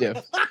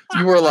descriptive.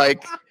 You were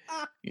like,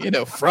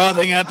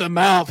 frothing at the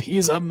mouth.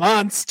 He's a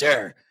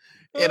monster.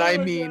 And I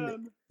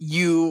mean,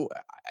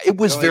 it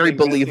was very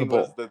believable.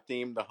 Was the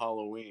theme to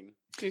Halloween.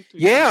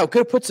 Yeah, I could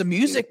have put some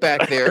music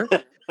back there.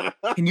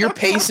 And you're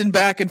pacing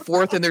back and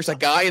forth, and there's a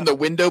guy in the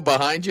window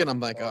behind you, and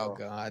I'm like, oh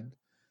God.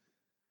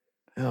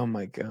 Oh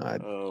my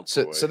God. Oh,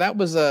 so that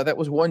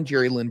was one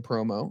Jerry Lynn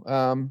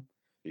promo.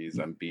 He's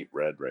on beat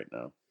red right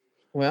now.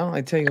 Well,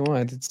 I tell you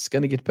what, it's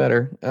gonna get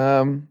better.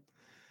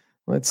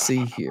 Let's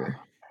see here.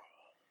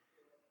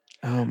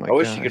 Oh my! I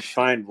wish you could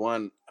find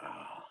one.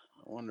 I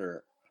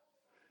wonder.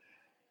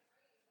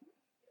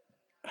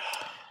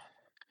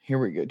 Here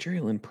we go. Jerry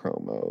Lynn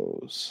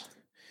promos.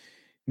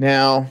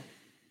 Now,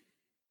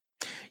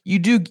 you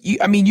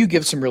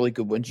give some really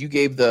good ones. You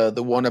gave the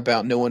one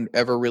about no one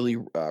ever really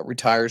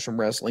retires from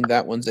wrestling.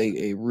 That one's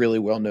a really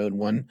well-known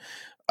one.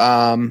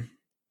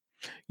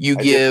 You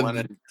give one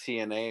in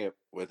TNA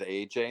with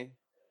AJ.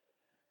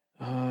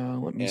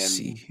 Let me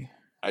see.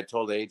 I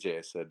told AJ,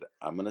 I said,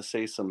 I'm going to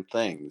say some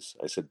things.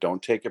 I said,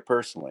 don't take it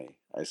personally.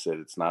 I said,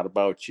 it's not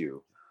about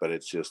you, but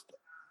it's just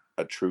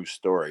a true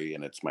story,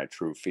 and it's my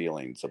true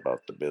feelings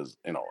about the business,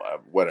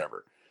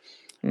 whatever.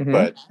 Mm-hmm.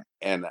 But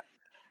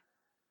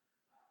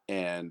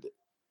and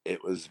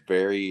it was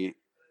very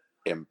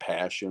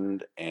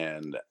impassioned,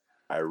 and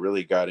I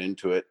really got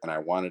into it, and I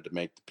wanted to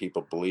make the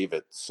people believe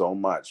it so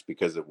much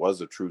because it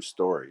was a true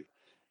story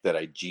that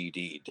I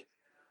GD'd.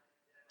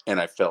 And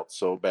I felt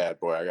so bad.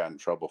 Boy, I got in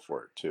trouble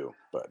for it too.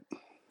 But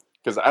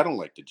because I don't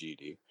like to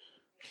GD.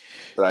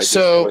 But I just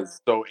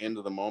was so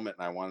into the moment,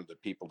 and I wanted the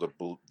people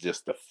to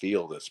just to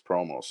feel this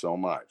promo so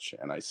much,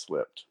 and I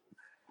slipped.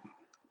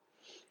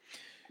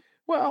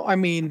 Well, I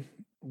mean,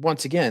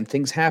 once again,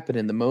 things happen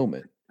in the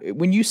moment.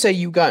 When you say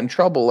you got in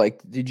trouble,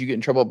 like, did you get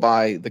in trouble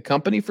by the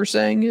company for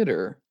saying it,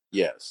 or?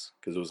 Yes,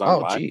 because it was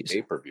on live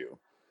pay-per-view.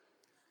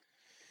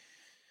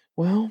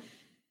 Well,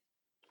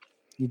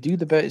 you do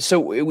the best.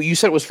 So you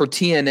said it was for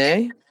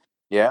TNA?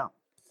 Yeah.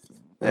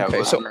 Yeah, okay, it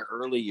was in the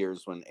early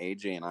years when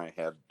AJ and I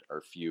had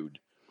our feud.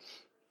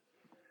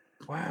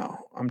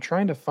 Wow, I'm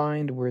trying to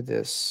find where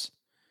this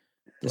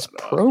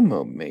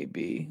promo may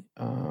be.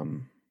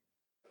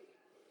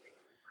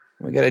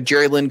 We got a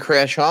Jerry Lynn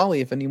Crash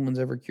Holly. If anyone's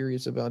ever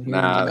curious about hearing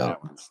about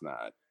that one's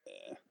not.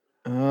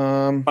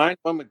 Find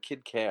one with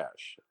Kid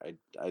Cash.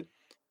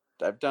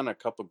 I've done a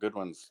couple good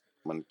ones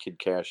when Kid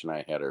Cash and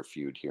I had our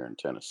feud here in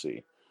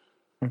Tennessee.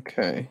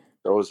 Okay,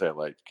 those I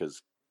liked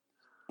because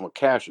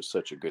Cash is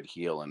such a good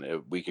heel, and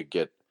we could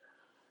get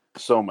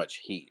so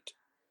much heat,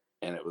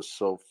 and it was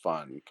so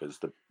fun because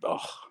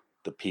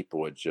the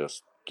people would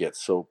just get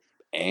so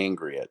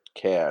angry at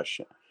Cash,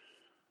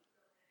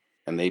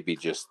 and they'd be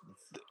just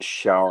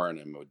showering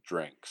him with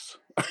drinks.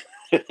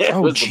 It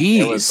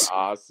was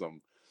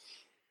awesome.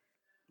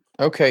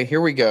 Okay,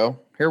 here we go.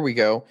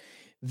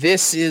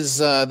 This is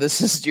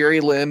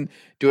Jerry Lynn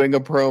doing a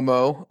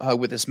promo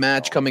with this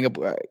match coming up,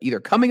 either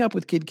coming up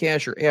with Kid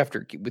Cash or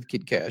after with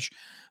Kid Cash,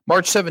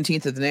 March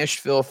 17th at the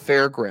Nashville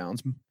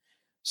Fairgrounds.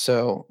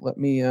 So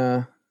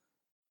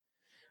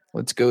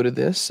let's go to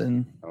this.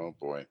 And oh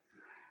boy,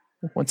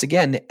 once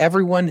again,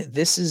 everyone,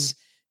 this is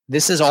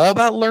all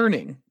about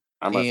learning.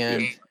 I must be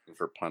looking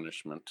for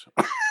punishment.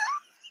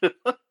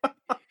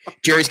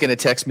 Jerry's going to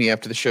text me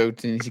after the show, and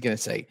he's going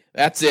to say,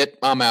 "That's it,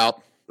 I'm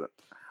out."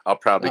 I'll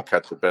probably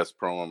cut the best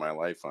promo of my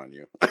life on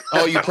you.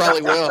 Oh, you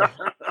probably will.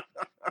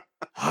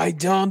 I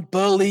don't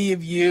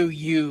believe you,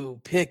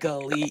 you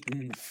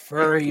pickle-eating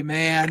furry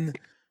man.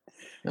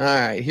 All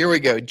right, here we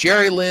go.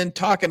 Jerry Lynn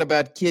talking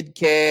about Kid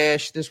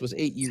Cash. This was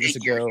 8 years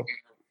ago.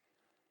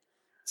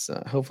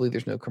 So hopefully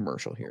there's no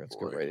commercial here. Let's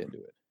go right into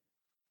it.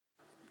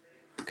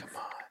 Come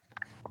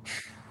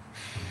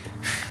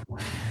on.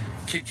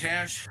 Kid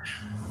Cash,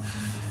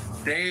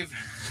 Dave,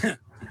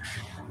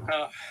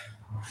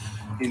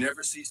 he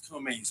never ceased to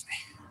amaze me.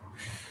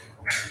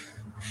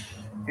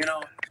 You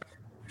know,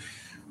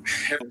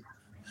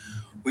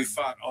 we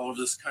fought all over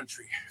this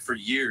country for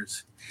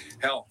years.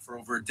 Hell, for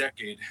over a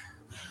decade.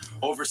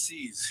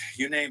 Overseas,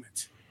 you name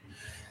it.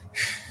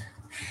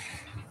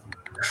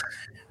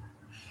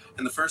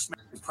 In the first match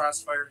of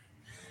Crossfire,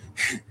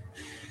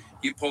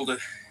 you pulled a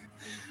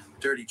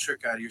dirty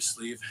trick out of your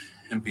sleeve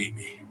and beat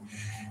me.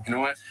 You know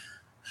what?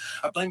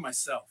 I blame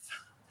myself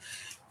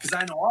because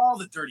I know all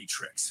the dirty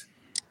tricks.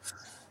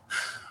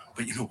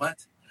 But you know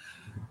what?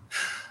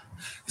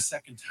 The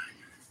second time,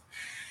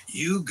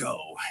 you go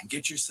and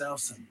get yourself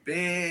some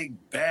big,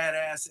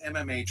 badass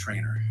MMA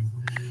trainer.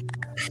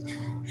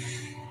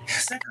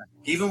 Second,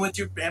 even with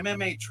your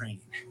MMA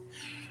training,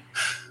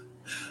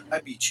 I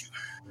beat you.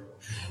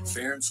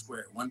 Fair and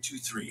square, 1, 2,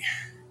 3.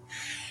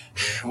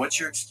 And what's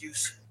your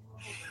excuse?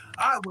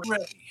 I was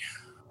ready.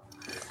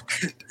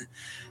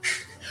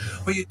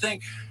 Well, you'd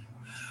think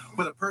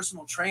with a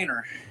personal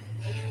trainer,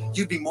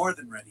 you'd be more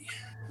than ready.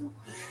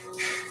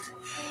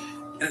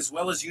 And as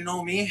well as you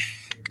know me,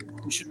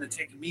 you shouldn't have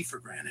taken me for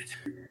granted.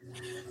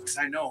 Because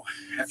I know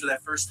after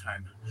that first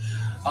time,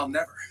 I'll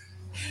never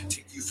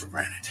take you for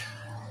granted.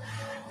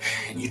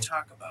 And you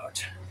talk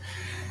about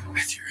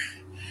with your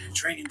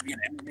training to be an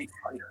MMA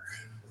fighter,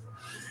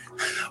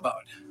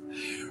 about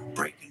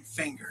breaking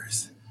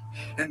fingers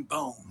and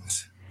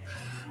bones.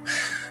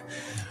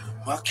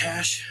 Well,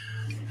 Cash,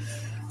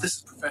 this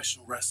is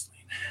professional wrestling.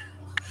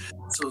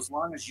 So as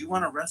long as you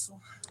want to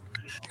wrestle,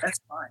 that's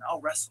fine.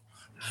 I'll wrestle.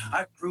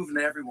 I've proven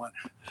to everyone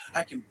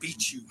I can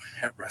beat you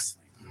at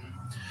wrestling.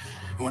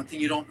 One thing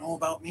you don't know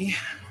about me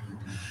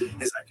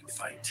is I can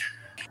fight.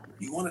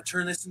 You want to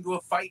turn this into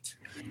a fight?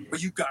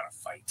 Well, you gotta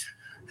fight.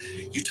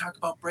 You talk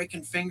about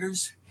breaking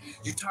fingers.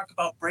 You talk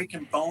about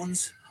breaking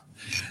bones.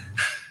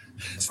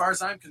 As far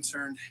as I'm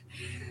concerned,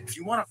 if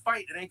you want to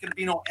fight, it ain't going to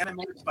be no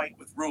MMA fight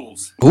with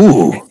rules.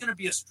 Ooh. It's going to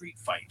be a street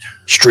fight.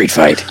 Street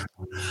fight.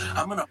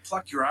 I'm going to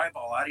pluck your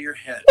eyeball out of your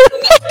head.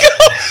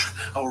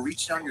 I'll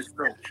reach down your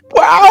throat.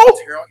 Wow. I'll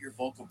tear out your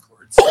vocal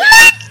cords.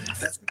 If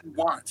that's what you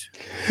want,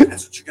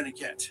 that's what you're going to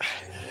get.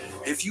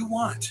 If you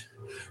want,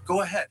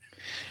 go ahead.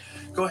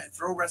 Go ahead.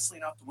 Throw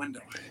wrestling out the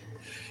window.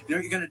 You know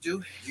what you're going to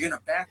do? You're going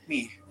to back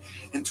me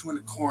into a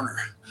corner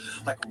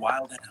like a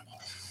wild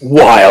animal.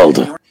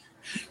 Wild.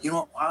 You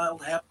know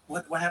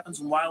what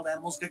happens when wild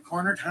animals get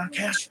cornered, huh,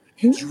 Cash?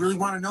 Do you really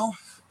want to know?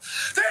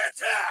 They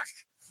attack!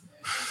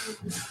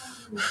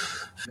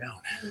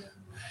 Down.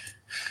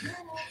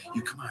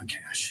 You come on,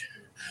 Cash.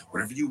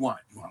 Whatever you want.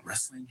 You want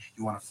wrestling?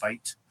 You want to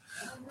fight?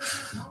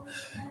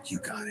 You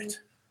got it.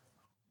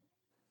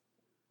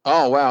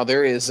 Oh wow,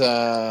 there is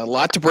a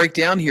lot to break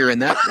down here in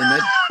that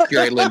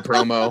Jerry Lynn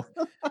promo.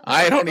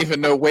 I don't even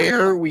know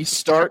where we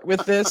start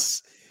with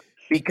this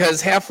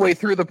because halfway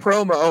through the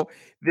promo,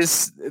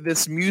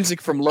 this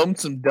music from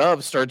Lonesome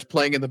Dove starts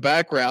playing in the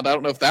background. I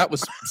don't know if that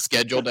was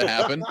scheduled to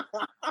happen.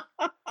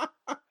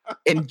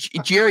 And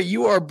Jerry,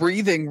 you are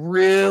breathing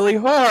really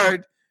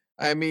hard.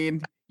 I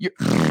mean, I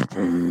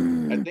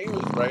think it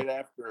was right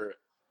after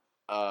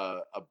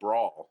a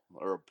brawl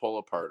or a pull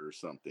apart or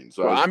something.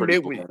 So I was pretty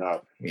blown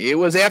up. It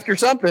was after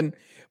something,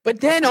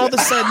 but then all of a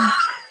sudden,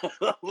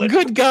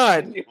 good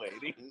God!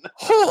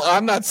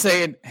 I'm not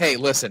saying. Hey,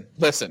 listen.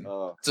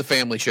 It's a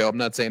family show. I'm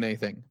not saying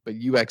anything, but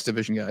you X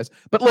Division guys.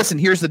 But listen,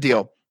 here's the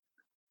deal.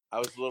 I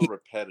was a little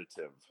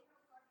repetitive.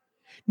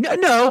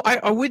 No,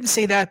 I wouldn't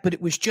say that, but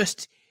it was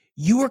just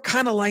you were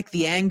kind of like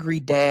the angry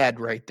dad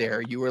right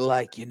there. You were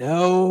like,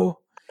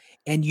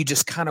 and you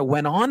just kind of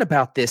went on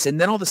about this,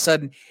 and then all of a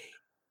sudden.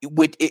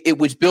 It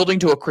was building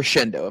to a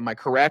crescendo. Am I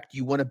correct?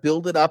 You want to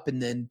build it up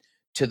and then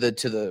to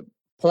the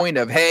point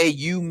of, hey,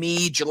 you,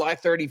 me, July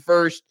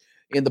 31st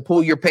in the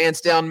pull your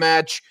pants down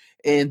match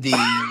in the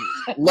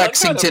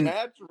Lexington.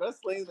 Match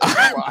wrestling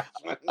I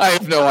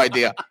have no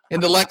idea. In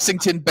the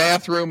Lexington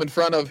bathroom in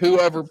front of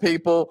whoever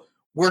people,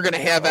 we're going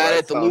to have at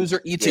it. The loser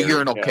eats a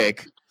urinal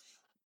cake.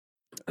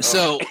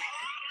 So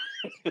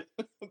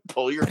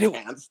pull your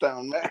pants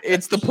down match.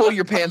 It's the pull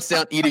your pants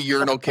down, eat a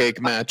urinal cake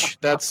match.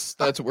 That's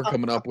what we're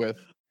coming up with.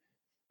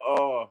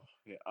 Oh,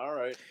 yeah, all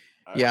right.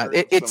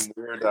 It's some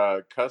weird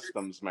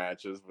customs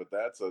matches, but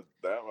that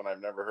one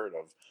I've never heard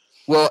of.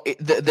 Well,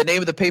 the name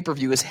of the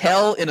pay-per-view is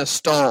Hell in a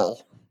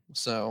Stall.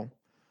 So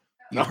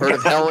you've heard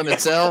of Hell in a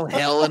Cell?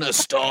 Hell in a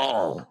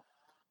Stall.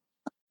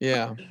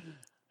 Yeah.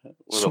 With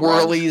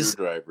Swirlies.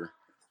 Driver.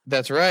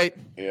 That's right.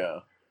 Yeah.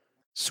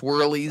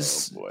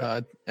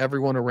 Swirlies,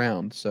 everyone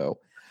around. So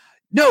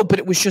no, but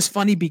it was just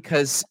funny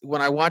because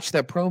when I watched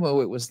that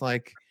promo, it was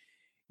like,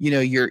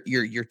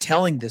 you're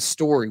telling this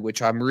story,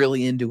 which I'm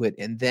really into it.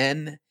 And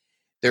then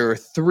there are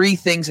three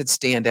things that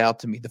stand out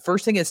to me. The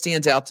first thing that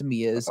stands out to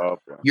me is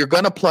you're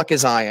going to pluck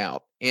his eye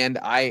out. And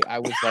I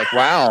was like,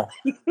 wow,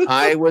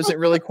 I wasn't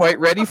really quite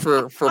ready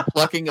for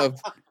plucking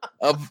of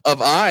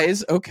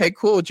eyes. Okay,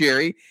 cool,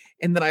 Jerry.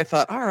 And then I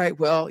thought, all right,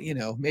 well,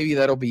 maybe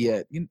that'll be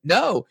it.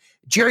 No,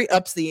 Jerry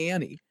ups the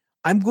ante.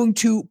 I'm going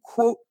to,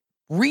 quote,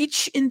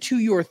 reach into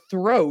your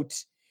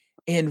throat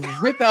and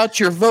rip out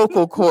your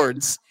vocal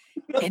cords.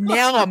 And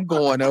now I'm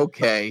going,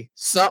 okay,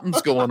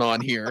 something's going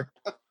on here.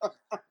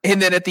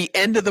 And then at the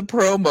end of the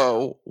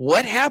promo,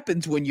 what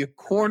happens when you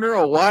corner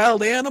a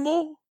wild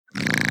animal?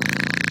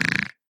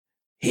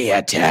 He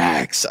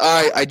attacks.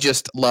 I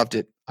just loved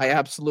it. I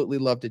absolutely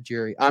loved it,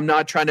 Jerry. I'm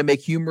not trying to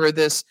make humor of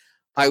this.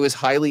 I was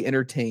highly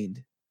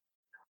entertained.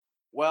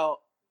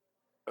 Well,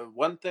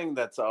 one thing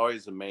that's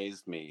always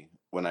amazed me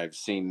when I've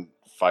seen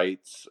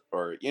fights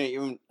or,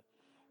 and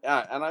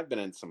I've been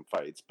in some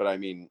fights, but I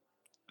mean,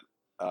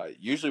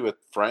 usually with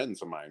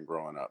friends of mine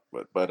growing up,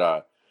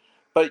 but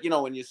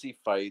when you see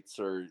fights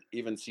or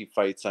even see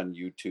fights on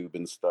YouTube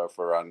and stuff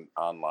or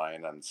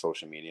online on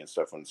social media and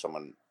stuff, when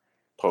someone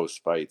posts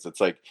fights, it's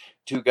like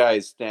two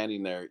guys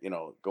standing there,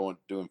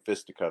 doing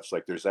fisticuffs,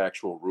 like there's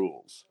actual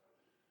rules.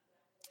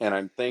 And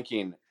I'm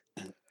thinking,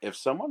 if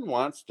someone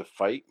wants to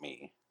fight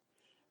me,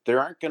 there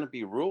aren't going to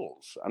be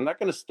rules. I'm not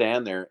going to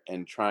stand there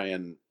and try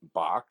and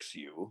box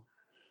you.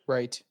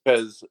 Right.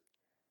 Because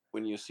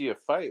when you see a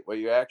fight, what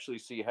you actually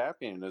see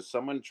happening is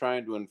someone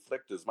trying to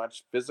inflict as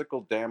much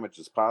physical damage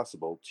as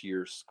possible to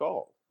your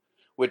skull,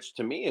 which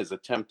to me is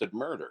attempted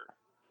murder.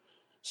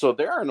 So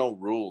there are no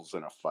rules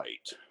in a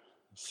fight.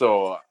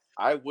 So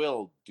I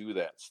will do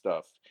that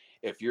stuff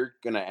if you're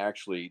going to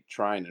actually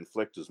try and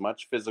inflict as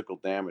much physical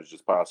damage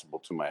as possible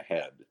to my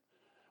head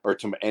or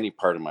to any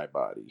part of my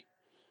body.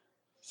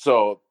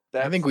 So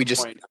that's the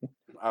point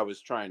I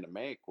was trying to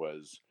make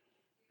was,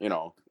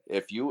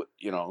 if you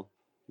don't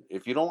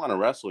want to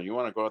wrestle, you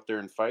want to go out there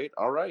and fight,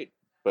 all right.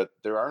 But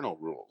there are no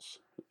rules.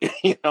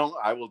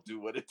 I will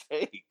do what it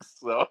takes.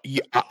 So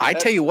I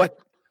tell you what,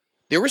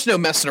 there was no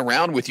messing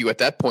around with you at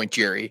that point,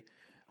 Jerry.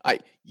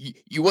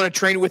 You want to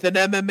train with an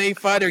MMA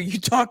fighter? You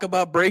talk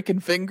about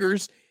breaking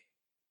fingers.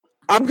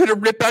 I'm going to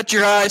rip out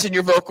your eyes and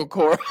your vocal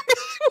cord.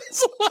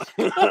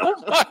 Oh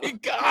my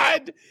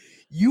God.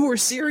 You were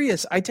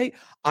serious.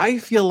 I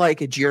feel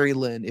like a Jerry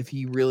Lynn, if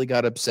he really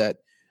got upset,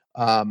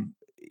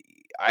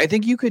 I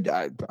think you could.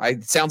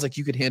 It sounds like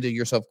you could handle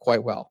yourself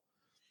quite well.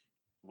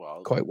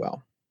 Quite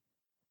well.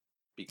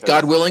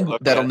 God willing,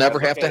 that'll never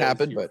have to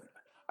happen. But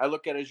I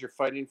look at it as you're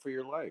fighting for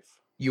your life.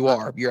 You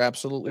are. You're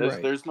absolutely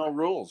right. There's no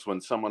rules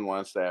when someone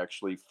wants to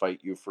actually fight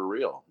you for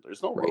real.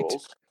 There's no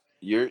rules.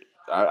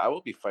 I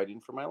will be fighting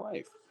for my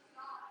life.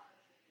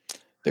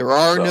 There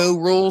are no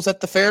rules at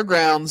the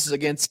fairgrounds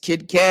against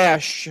Kid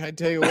Cash. I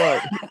tell you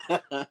what.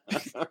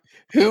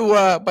 Who,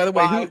 by the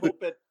way, I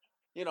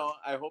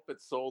hope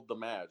it sold the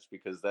match,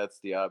 because that's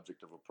the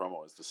object of a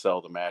promo, is to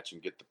sell the match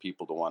and get the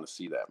people to want to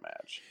see that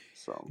match.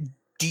 So,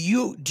 do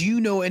you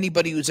know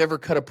anybody who's ever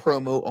cut a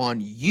promo on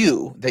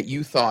you that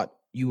you thought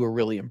you were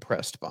really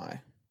impressed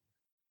by?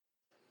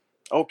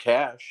 Oh,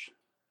 Cash.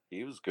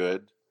 He was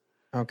good.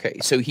 Okay,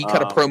 so he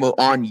cut a promo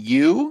on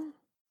you?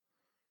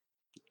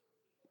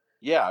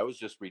 Yeah, I was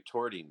just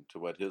retorting to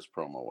what his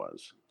promo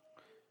was.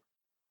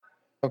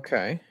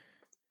 Okay.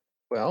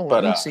 Well,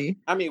 let me see.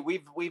 I mean,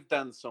 we've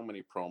done so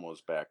many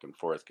promos back and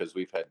forth because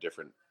we've had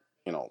different,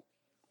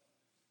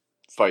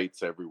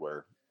 fights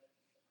everywhere.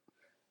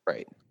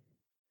 Right.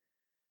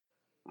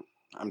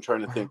 I'm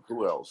trying to think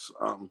who else.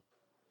 I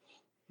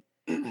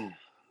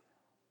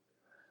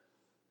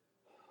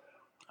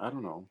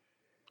don't know.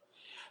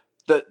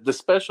 The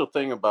special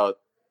thing about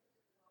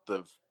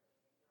the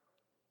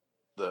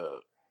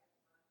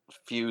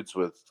feuds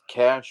with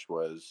Cash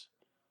was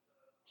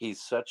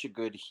he's such a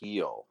good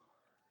heel.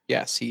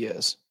 Yes, he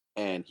is.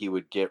 And he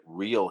would get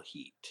real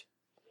heat.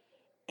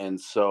 And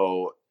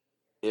so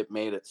it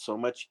made it so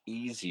much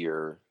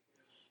easier,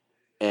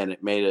 and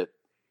it made it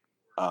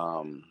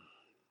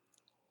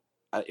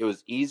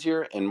was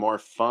easier and more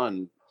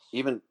fun,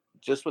 even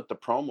just with the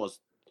promos,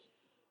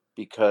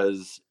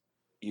 because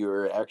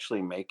you're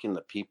actually making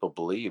the people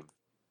believe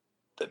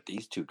that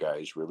these two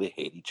guys really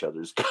hate each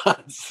other's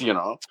guts,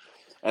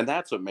 and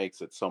that's what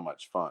makes it so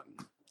much fun,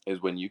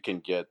 is when you can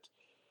get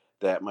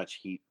that much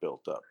heat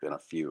built up in a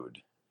feud,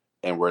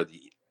 and where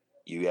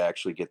you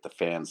actually get the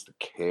fans to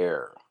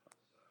care.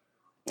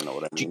 You know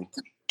what I mean?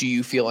 Do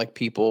you feel like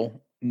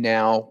people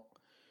now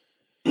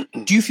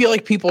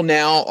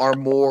are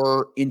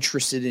more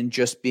interested in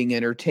just being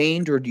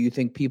entertained, or do you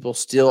think people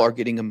still are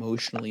getting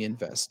emotionally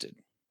invested?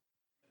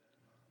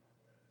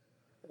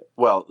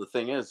 Well, the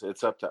thing is,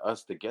 it's up to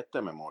us to get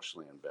them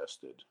emotionally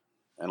invested.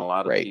 And a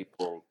lot of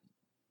people,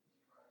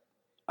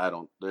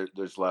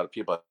 there's a lot of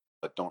people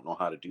that don't know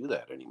how to do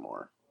that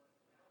anymore.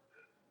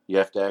 You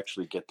have to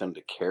actually get them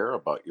to care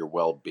about your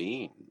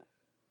well-being.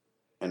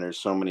 And there's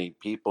so many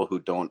people who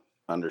don't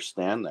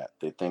understand that.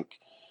 They think,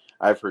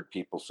 I've heard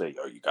people say,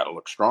 "Oh, you got to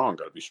look strong,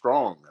 got to be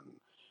strong." And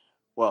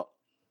well,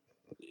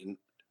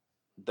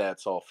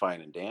 that's all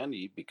fine and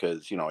dandy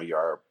because, you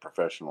are a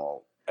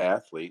professional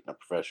athlete and a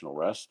professional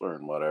wrestler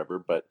and whatever,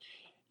 but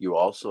you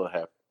also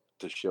have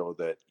to show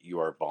that you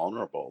are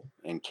vulnerable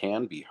and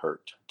can be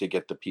hurt to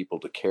get the people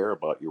to care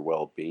about your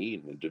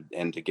well-being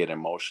and to get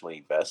emotionally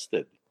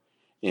invested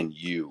in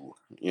you,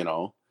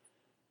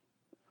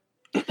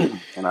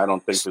 And I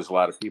don't think there's a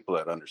lot of people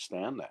that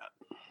understand that.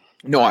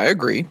 No, I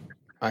agree.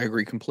 I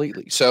agree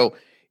completely. So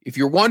if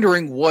you're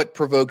wondering what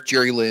provoked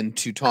Jerry Lynn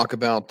to talk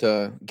about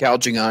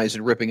gouging eyes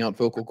and ripping out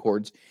vocal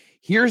cords,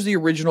 here's the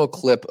original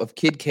clip of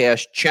Kid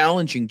Cash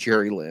challenging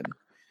Jerry Lynn.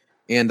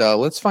 And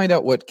let's find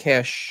out what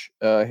Cash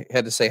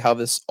had to say, how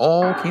this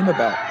all came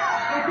about.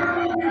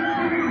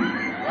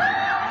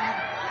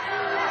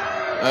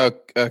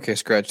 Okay,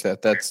 scratch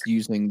that. That's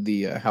using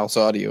the house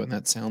audio, and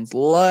that sounds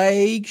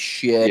like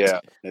shit. Yeah,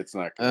 it's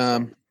not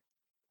good.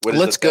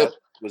 Let's go.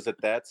 Was it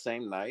that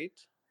same night?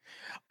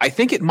 I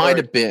think it might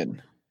have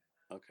been.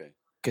 Okay.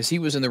 Because he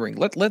was in the ring.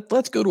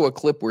 Let's go to a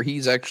clip where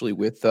he's actually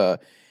with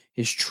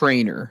his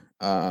trainer.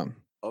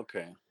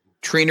 Okay.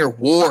 Trainer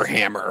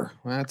Warhammer.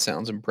 That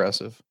sounds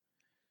impressive.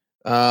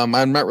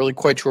 I'm not really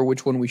quite sure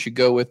which one we should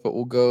go with, but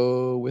we'll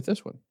go with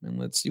this one, and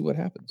let's see what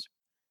happens.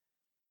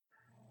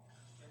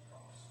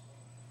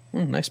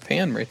 Nice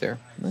pan right there.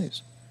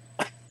 Nice.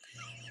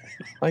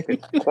 Like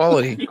it.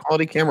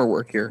 Quality camera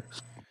work here.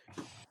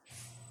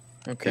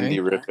 Okay.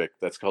 Indie-rific.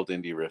 That's called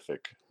Indie-rific.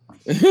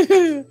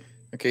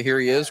 Okay, here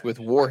he is with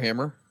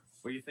Warhammer.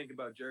 What do you think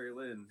about Jerry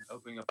Lynn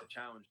opening up the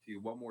challenge to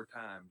you one more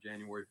time,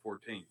 January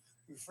 14th?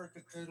 You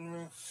freaking kidding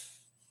me?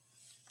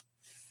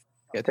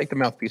 Yeah, take the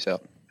mouthpiece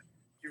out.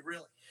 You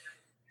really?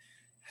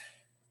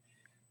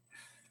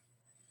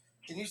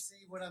 Can you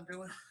see what I'm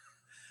doing?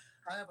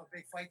 I have a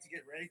big fight to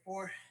get ready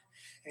for,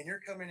 and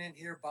you're coming in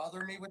here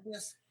bothering me with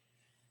this?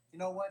 You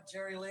know what,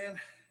 Jerry Lynn?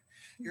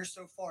 You're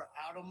so far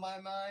out of my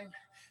mind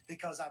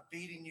because I've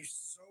beaten you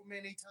so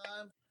many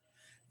times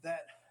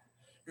that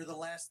you're the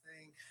last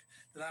thing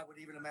that I would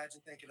even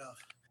imagine thinking of.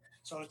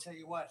 So I'll tell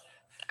you what,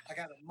 I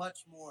got a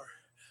much more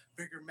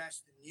bigger match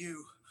than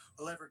you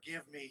will ever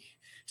give me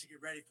to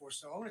get ready for.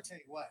 So I want to tell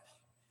you what,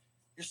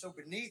 you're so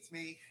beneath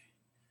me,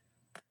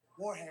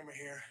 Warhammer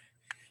here.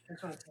 I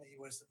just want to tell you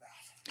what it's about.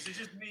 Is it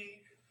just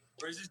me,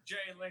 or is this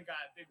Jerry Lynn guy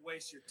a big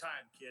waste of your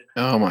time, kid?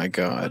 Oh my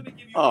God.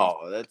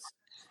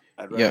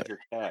 I'd rather your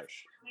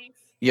Cash.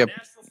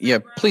 Yeah.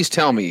 Please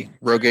tell me,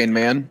 Rogaine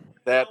Man.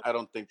 That I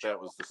don't think that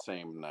was the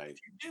same night. If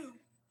you do,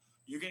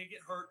 you're gonna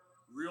get hurt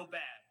real bad.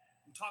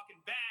 I'm talking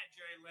bad,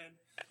 Jerry Lynn.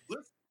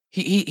 Listen.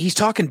 He's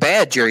talking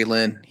bad, Jerry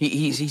Lynn.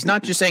 He's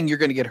not just saying you're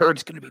going to get hurt.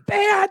 It's going to be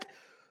bad.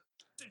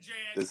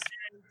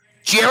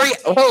 Jerry,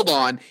 hold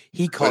on.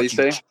 He called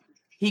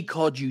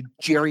you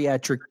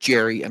geriatric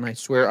Jerry, and I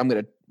swear I'm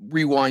going to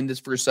rewind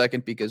this for a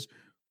second because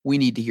we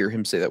need to hear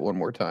him say that one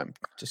more time,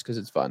 just because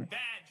it's fun. Bad,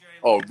 Jerry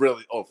Lynn. Oh,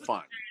 really? Oh,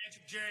 fine.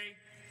 Geriatric Jerry,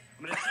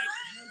 I'm gonna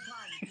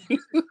take you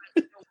one time.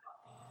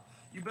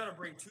 You better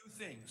bring two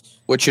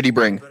things. What should he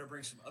bring? You better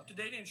bring some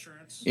up-to-date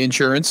insurance.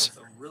 Insurance.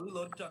 A really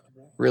low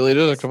deductible. Really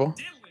deductible.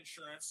 Dental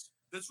insurance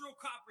that's real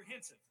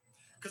comprehensive.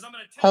 Because I'm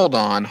going to Hold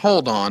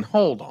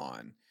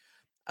on.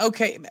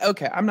 Okay.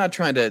 I'm not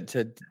trying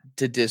to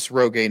to diss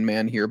Rogaine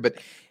Man here, but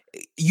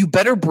you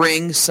better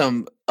bring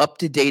some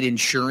up-to-date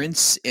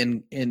insurance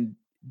and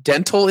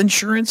dental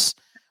insurance.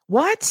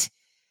 What?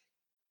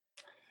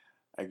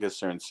 I guess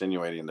they're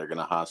insinuating they're going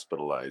to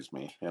hospitalize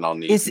me, and I'll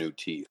need new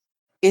teeth.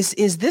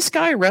 Is this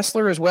guy a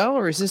wrestler as well,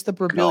 or is this the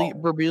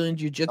Brazilian No,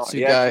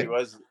 Jiu-Jitsu guy?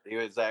 He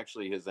was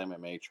actually his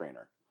MMA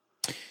trainer.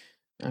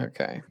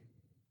 Okay.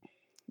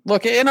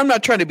 Look, and I'm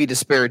not trying to be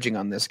disparaging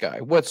on this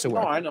guy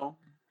whatsoever. No, I know.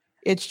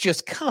 It's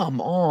just come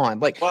on,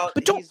 like. Well,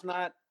 but he's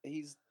not.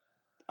 He's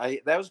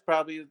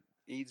probably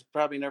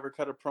never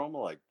cut a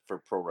promo like for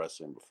pro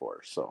wrestling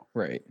before. So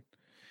right.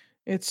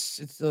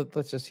 It's.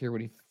 Let's just hear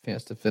what he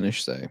has to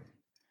finish say.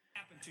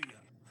 Happen to you.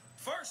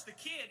 First, the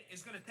kid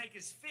is going to take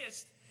his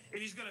fist and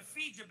he's going to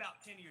feed you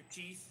about 10 of your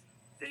teeth.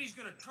 Then he's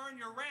going to turn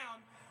you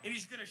around and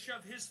he's going to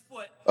shove his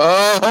foot.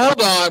 Oh,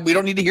 hold on. We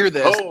don't need to hear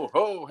this.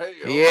 Hey.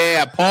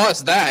 Yeah,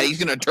 pause that.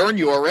 He's going to turn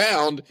you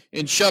around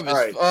and shove his.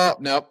 Right. Oh,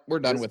 no, we're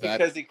done with that.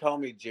 Because he called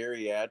me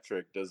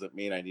geriatric doesn't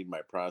mean I need my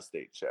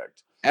prostate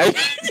checked.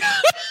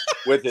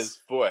 With his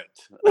foot.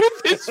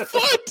 With his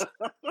foot.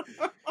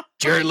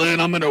 Jerry Lynn,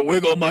 I'm going to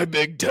wiggle my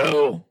big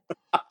toe.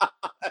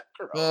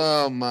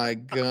 Oh my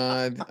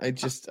God. I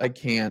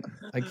can't.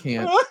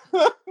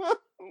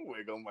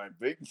 Wiggle my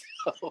big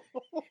toe.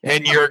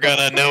 And you're going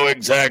to know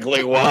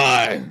exactly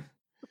why.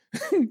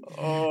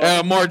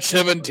 March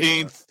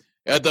 17th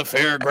at the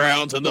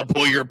fairgrounds in the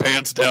pull your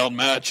pants down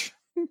match.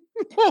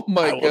 Oh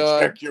my I will God.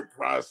 check your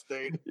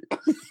prostate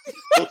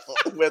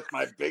with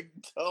my big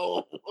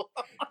toe.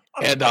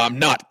 And I'm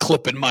not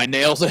clipping my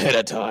nails ahead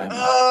of time.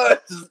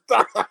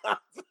 Stop.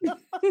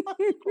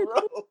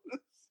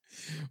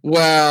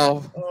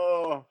 Wow.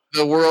 Oh,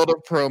 the world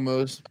of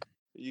promos.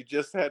 You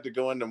just had to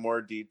go into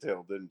more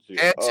detail, didn't you?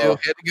 Had to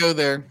go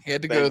there.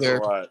 Had to go there.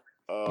 A lot.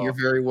 Oh, You're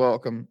very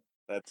welcome.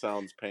 That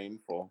sounds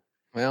painful.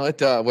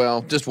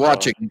 Well, just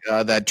watching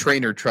that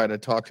trainer try to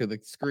talk to the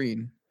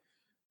screen.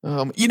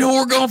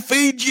 We're gonna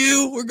feed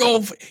you.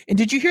 And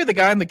did you hear the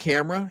guy on the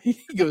camera? He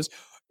goes,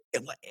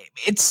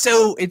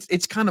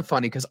 it's kind of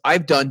funny because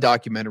I've done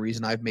documentaries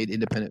and I've made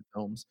independent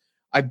films.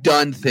 I've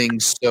done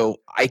things, so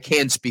I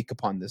can speak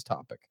upon this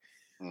topic.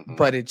 Mm-hmm.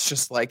 But it's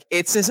just like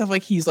it's as if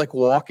like he's like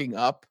walking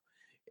up,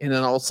 and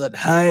then all of a sudden,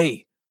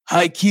 hey,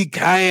 Kid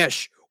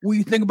Cash, what do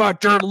you think about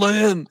Jared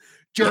Lynn?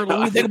 Jared, what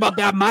do you think about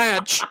that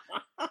match?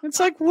 It's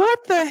like,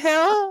 what the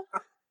hell?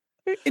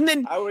 And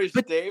then I wish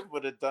Dave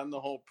would have done the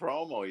whole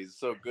promo. He's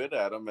so good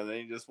at him, and then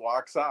he just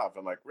walks off.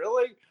 I'm like,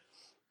 really?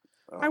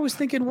 Oh. I was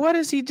thinking, what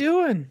is he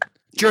doing?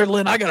 Jared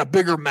Lynn, I got a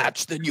bigger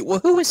match than you. Well,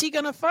 who is he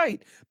going to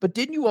fight? But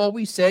didn't you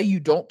always say you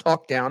don't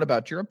talk down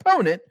about your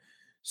opponent?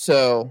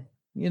 So,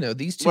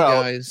 these two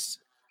guys.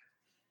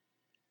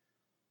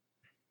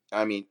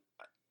 I mean,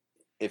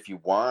 if you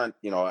want,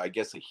 I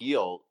guess a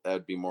heel, that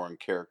would be more in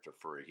character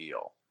for a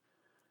heel.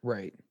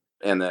 Right.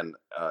 And then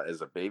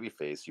as a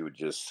babyface, you would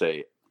just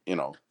say,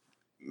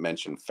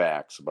 mention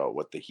facts about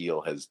what the heel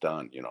has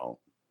done,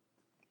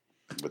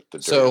 with the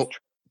dirty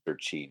or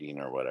cheating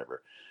or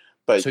whatever.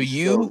 But so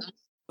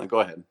go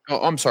ahead.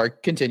 Oh, I'm sorry.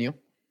 Continue.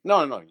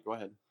 No, go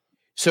ahead.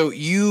 So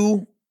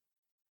you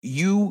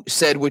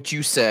said what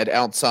you said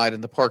outside in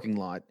the parking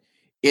lot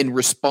in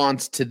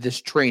response to this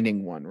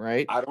training one,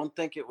 right? I don't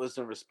think it was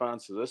in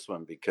response to this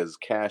one because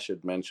Cash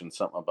had mentioned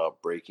something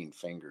about breaking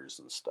fingers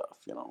and stuff,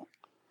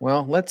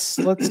 Well, let's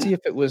see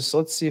if it was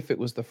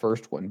the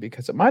first one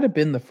because it might have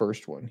been the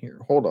first one here.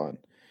 Hold on.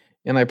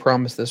 And I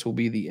promise this will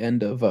be the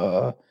end of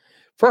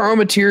For Our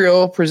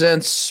Material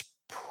presents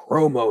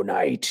Promo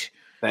Night.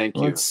 Thank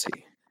you. Let's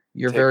see.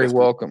 You're very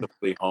welcome.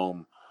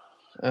 Home.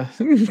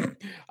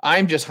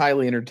 I'm just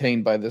highly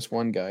entertained by this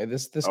one guy.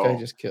 This guy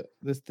just killed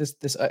this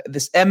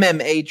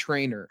MMA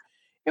trainer.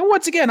 And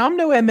once again, I'm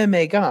no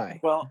MMA guy.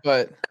 Well,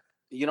 but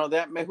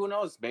that who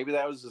knows? Maybe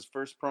that was his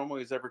first promo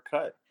he's ever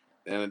cut.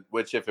 And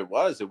which, if it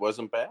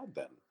wasn't bad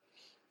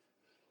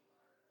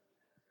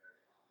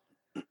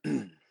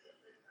then.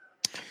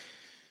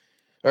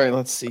 All right,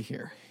 let's see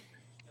here.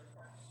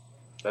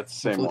 That's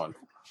the same one.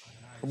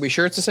 Are we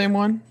sure it's the same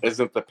one?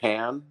 Isn't the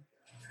pan?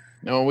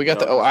 No, we got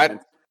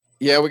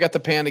we got the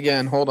pan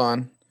again. Hold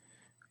on.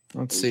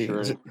 Let's see.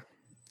 Sure?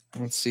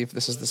 Let's see if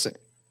this is the same.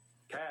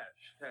 Cash.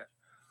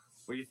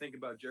 What do you think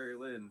about Jerry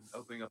Lynn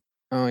opening up?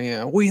 Oh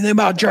yeah. What do you think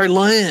about Jerry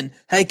Lynn?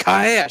 Hey,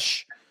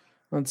 Cash.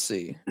 Let's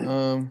see.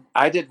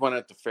 I did one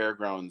at the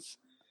fairgrounds.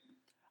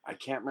 I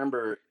can't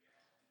remember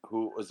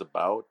who it was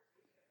about,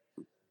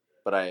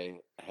 but I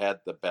had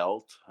the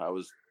belt. I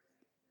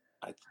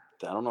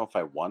don't know if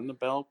I won the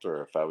belt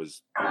or if I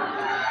was.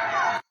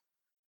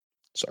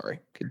 Sorry.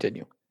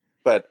 Continue.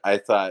 But I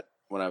thought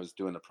when I was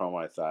doing the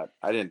promo,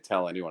 I didn't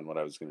tell anyone what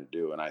I was going to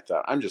do, and I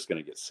thought I'm just going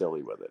to get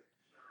silly with it.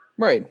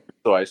 Right.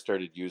 So I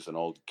started using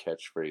old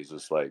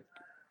catchphrases like,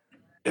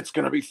 "It's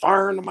going to be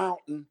fire in the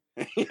mountain."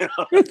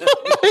 Oh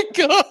my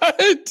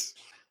God!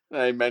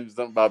 I mentioned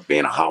something about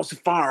being a house of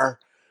fire.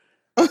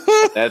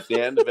 At the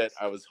end of it,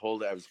 I was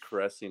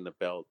caressing the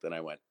belt, and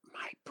I went,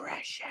 "My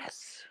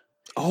precious."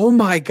 Oh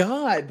my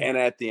God! And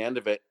at the end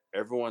of it,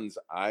 everyone's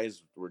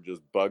eyes were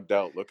just bugged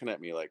out, looking at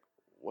me like,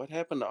 what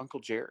happened to Uncle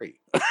Jerry?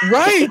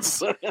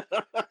 Right.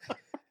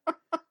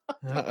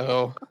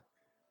 Uh-oh.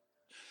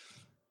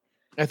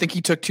 I think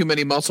he took too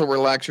many muscle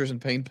relaxers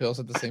and pain pills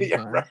at the same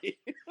time. Right.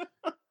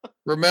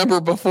 Remember,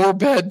 before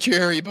bed,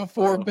 Jerry,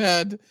 before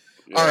bed.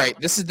 Yeah. All right,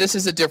 this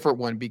is a different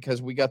one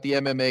because we got the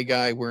MMA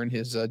guy wearing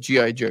his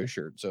G.I. Joe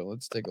shirt. So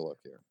let's take a look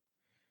here.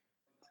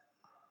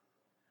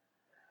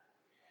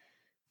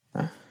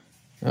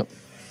 Yep.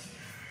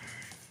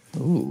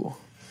 Ooh.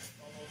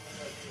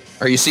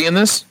 Are you seeing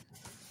this?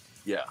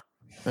 Yeah.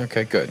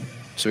 Okay, good.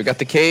 So we got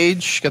the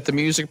cage, got the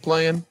music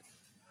playing.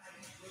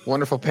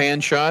 Wonderful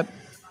pan shot.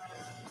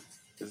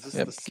 Is this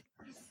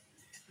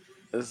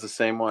this is the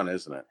same one,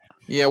 isn't it?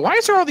 Yeah, why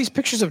is there all these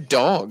pictures of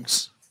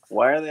dogs?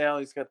 Why are they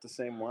always got the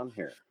same one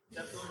here?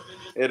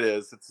 It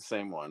is. It's the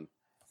same one.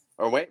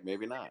 Or wait,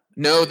 maybe not.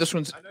 No, this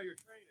one's... I know you're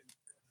training.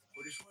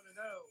 We just want to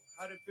know,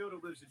 how did it feel to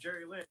lose to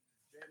Jerry Lynn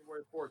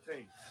January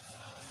 14th?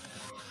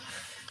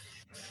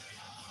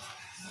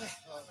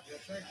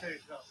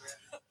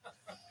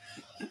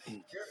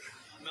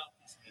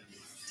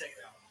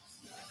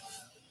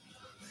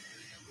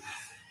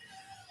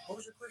 What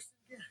was your question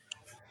again?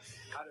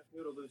 How did it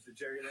feel to lose to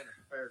Jerry Lynn at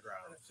the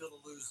fairground? How did it feel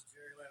to lose to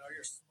Jerry Lynn? Oh,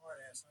 you're a smart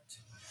ass, aren't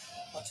you?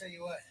 I'll tell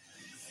you what.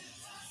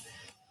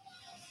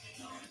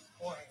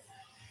 Boy,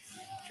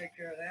 take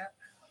care of that.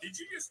 Did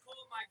you just call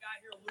my guy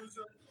here a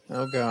loser?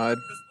 Oh, God.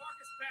 Because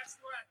Marcus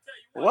Pastore, I tell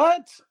you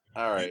what?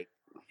 All right.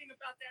 Talking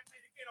about that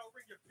man again, I'll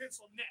ring your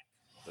pencil neck.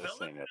 This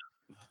ain't it.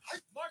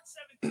 March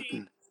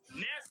 17th,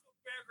 National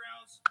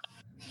Fairgrounds.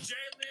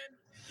 Jalen,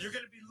 you're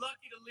going to be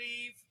lucky to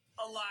leave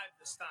alive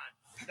this time.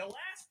 The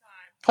last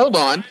time.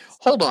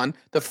 Hold on.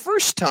 The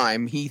first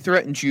time he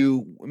threatened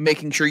you,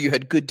 making sure you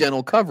had good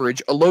dental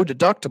coverage, a low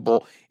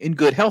deductible, and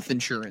good health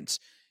insurance.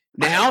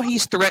 Now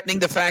he's threatening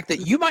the fact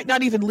that you might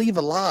not even leave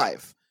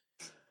alive.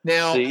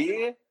 Now,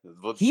 see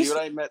what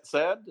I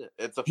said?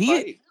 It's a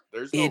fight.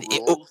 There's no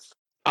rules.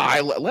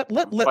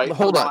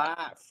 Hold on.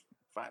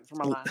 Fight for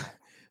my life.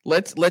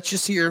 Let's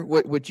just hear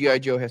what G.I.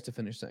 Joe has to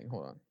finish saying.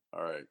 Hold on.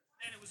 All right.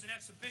 And it was an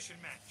exhibition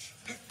match.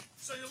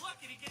 So you're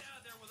lucky to get out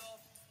of there with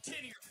all 10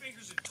 of your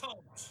fingers and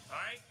toes, all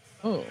right?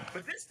 Oh.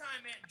 But this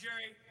time, Aunt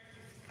Jerry,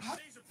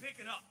 things are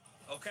picking up,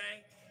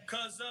 okay?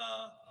 Because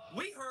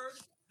we heard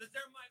that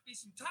there might be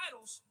some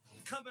titles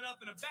coming up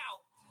and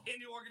about in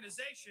the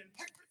organization,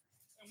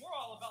 and we're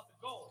all about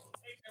the goals.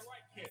 Ain't that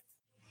right, kid?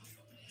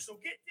 So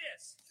get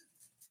this.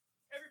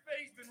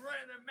 Everybody's been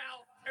running their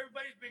mouth.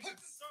 Everybody's been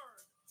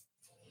concerned.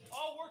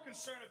 All we're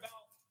concerned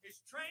about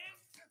is training,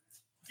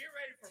 get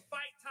ready for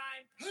fight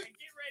time, and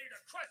get ready to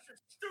crush your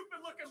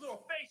stupid-looking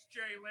little face,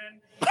 Jerry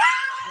Lynn.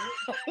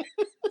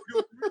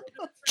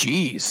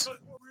 Jeez.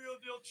 Real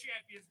deal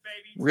champions,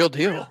 baby. Real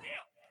deal.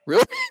 Real.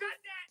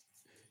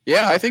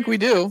 Yeah, I think we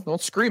do.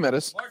 Don't scream at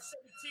us. March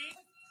 17th,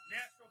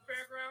 National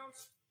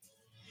Fairgrounds,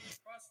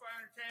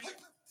 Crossfire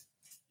Entertainment.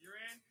 You're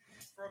in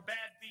for a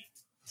bad beat.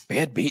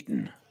 Bad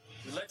beating.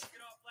 We let you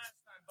get off last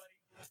time, buddy.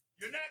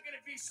 You're not going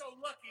to be so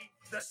lucky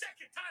the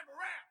second time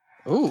around.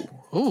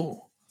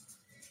 Ooh.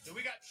 So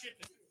we got shit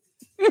to do.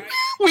 Right?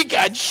 We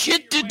got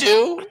shit to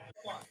do.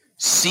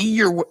 See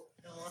your...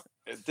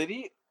 Did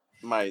he...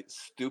 My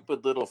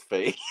stupid little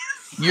face?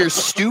 Your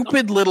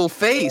stupid little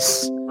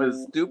face.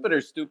 Was stupid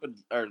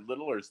or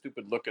little or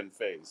stupid looking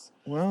face?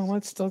 Well,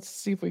 let's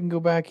see if we can go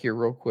back here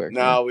real quick.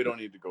 No, we don't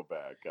need to go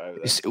back.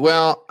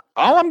 Well,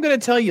 all I'm going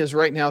to tell you is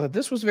right now that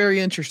this was very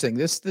interesting.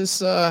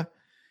 This whole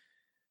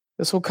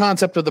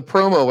concept of the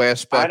promo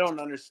aspect. I don't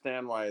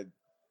understand why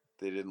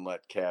they didn't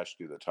let Cash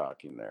do the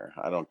talking there.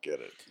 I don't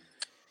get it.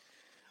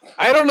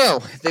 I don't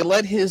know. They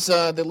let his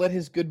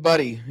good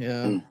buddy,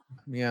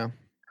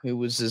 who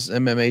was his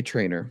MMA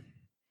trainer.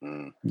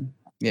 Mm.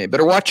 Yeah, you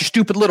better watch your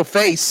stupid little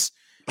face.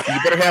 You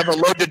better have a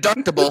low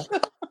deductible.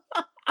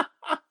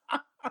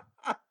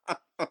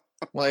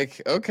 Like,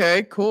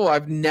 okay, cool.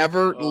 I've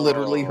never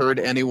literally heard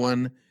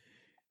anyone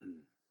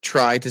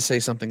try to say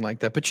something like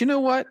that. But you know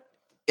what?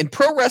 In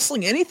pro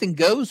wrestling, anything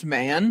goes,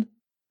 man.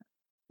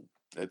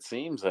 It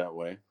seems that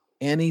way.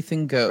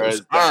 Anything goes.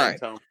 Whereas all right.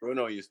 Tom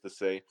Bruno used to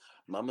say,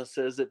 "Mama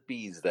says it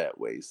bees that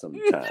way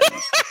sometimes."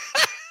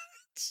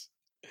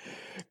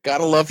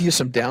 Gotta love you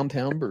some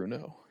downtown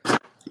Bruno.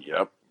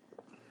 Yep.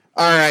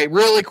 All right,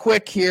 really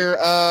quick here.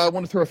 I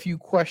want to throw a few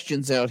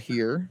questions out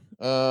here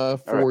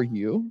for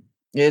you.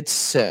 It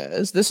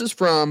says, this is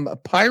from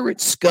Pirate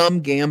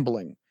Scum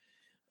Gambling.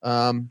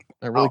 Not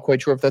really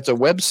quite sure if that's a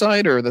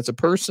website or that's a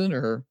person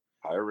or...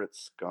 Pirate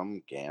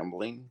Scum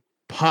Gambling?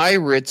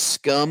 Pirate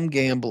Scum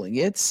Gambling.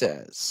 It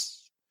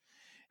says,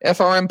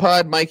 FRM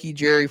Pod, Mikey,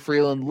 Jerry,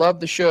 Freeland, love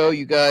the show,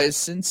 you guys.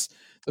 Since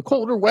the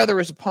colder weather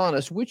is upon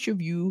us, what do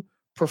you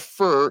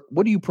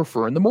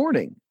prefer in the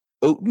morning?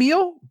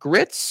 Oatmeal,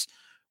 grits,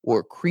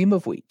 or cream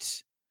of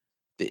wheat?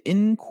 The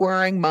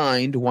inquiring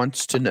mind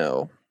wants to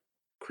know.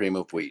 Cream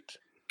of wheat.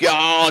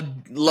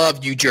 God,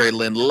 love you, Jerry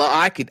Lynn.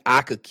 I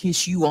could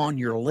kiss you on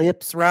your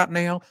lips right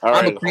now. All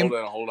right,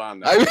 hold on.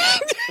 Now.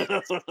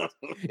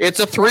 It's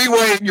a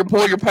three-way and you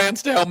pull your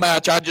pants down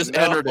match. I just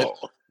entered it.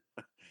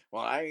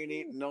 Well, I ain't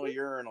eating no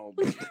urinal,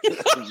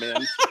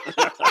 man.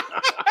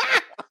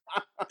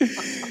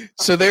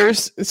 So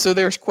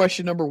there's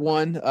question number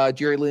one.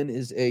 Jerry Lynn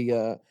is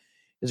a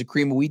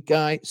cream of wheat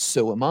guy.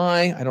 So am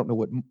I. I don't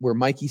know where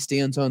Mikey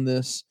stands on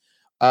this.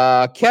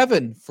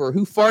 Kevin for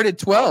Who Farted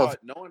 12.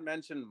 No one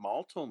mentioned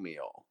Malto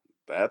Meal.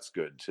 That's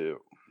good too.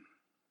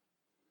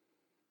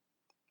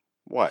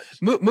 What?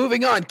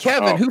 Moving on,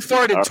 Kevin. Who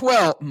Farted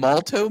 12?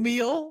 Malto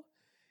Meal.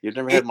 You've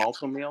never had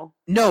Malto Meal?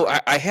 No,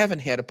 I haven't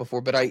had it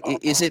before. But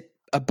is it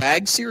a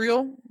bag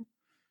cereal?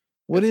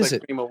 What it's is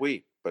like it? Cream of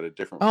wheat, but a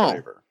different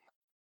flavor.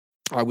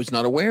 I was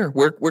not aware.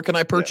 Where can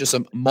I purchase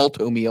a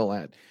Malto Meal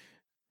at?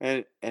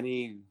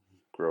 Any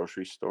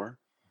grocery store.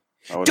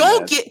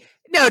 Don't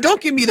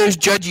give me those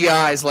judgy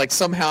eyes like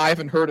somehow I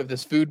haven't heard of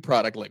this food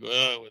product. Like,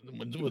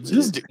 what's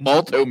this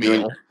Malto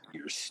Meal?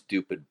 Your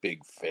stupid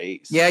big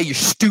face. Yeah, your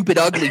stupid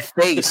ugly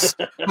face.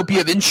 Hope you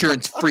have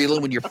insurance,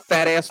 Freeland, when your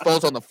fat ass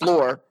falls on the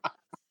floor.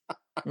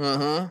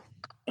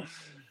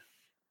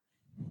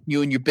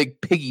 You and your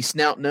big piggy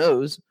snout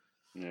nose.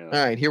 Yeah. All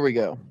right, here we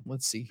go.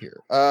 Let's see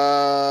here.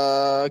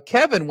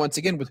 Kevin, once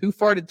again, with Who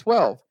Farted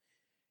 12.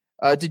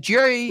 Did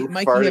Jerry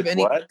Mikey have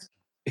any? What?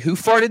 Who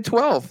Farted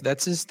 12?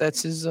 That's his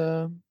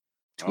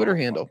Twitter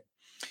handle.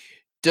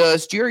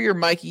 Does Jerry or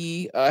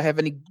Mikey have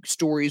any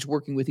stories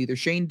working with either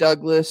Shane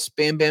Douglas,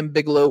 Bam Bam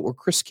Bigelow, or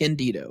Chris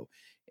Candido?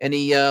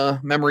 Any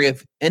memory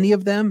of any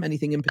of them?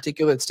 Anything in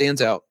particular that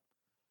stands out?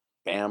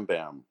 Bam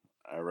Bam.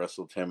 I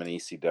wrestled him in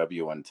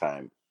ECW one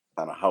time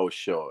on a house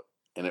show,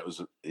 and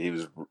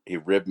he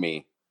ribbed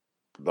me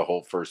the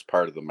whole first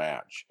part of the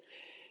match.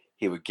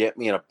 He would get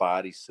me in a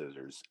body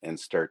scissors and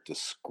start to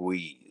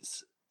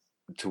squeeze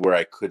to where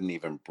I couldn't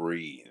even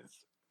breathe.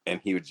 And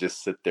he would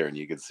just sit there, and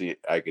you could see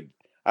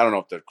I don't know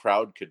if the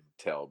crowd could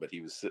tell, but he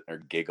was sitting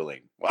there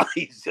giggling while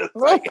he's just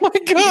my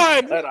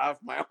God, cut off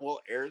my whole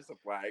air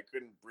supply. I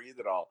couldn't breathe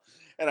at all.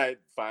 And I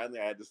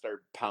had to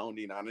start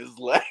pounding on his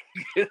leg.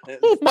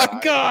 Oh my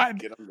God.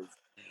 Get him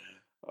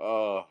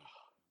to,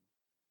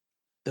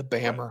 the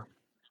Bammer.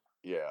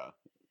 Yeah.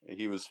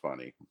 He was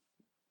funny.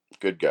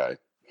 Good guy.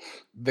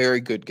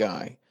 Very good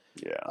guy.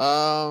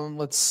 Yeah.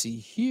 Let's see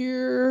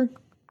here.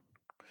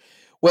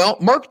 Well,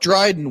 Mark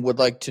Dryden would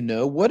like to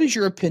know, what is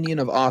your opinion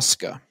of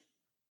Asuka?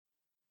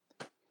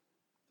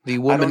 The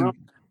woman. I don't know.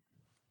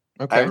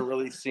 Okay. I haven't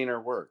really seen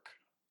her work.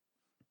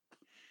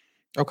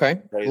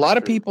 Okay. A lot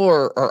of people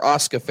are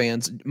Asuka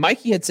fans.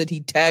 Mikey had said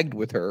he tagged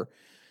with her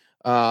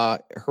and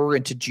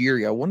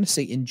Tajiri. I want to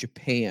say in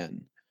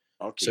Japan.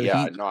 Okay.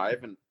 So no, I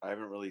haven't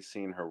really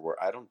seen her work.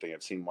 I don't think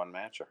I've seen one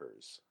match of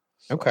hers.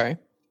 So okay.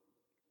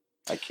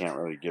 I can't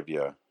really give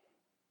you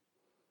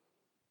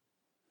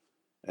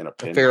an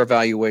opinion. A fair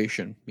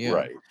evaluation. Yeah.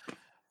 Right.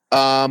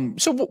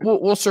 So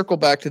we'll circle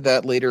back to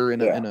that later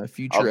in a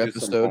future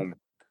episode.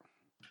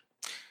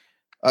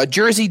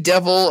 Jersey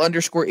Devil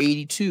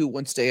 _82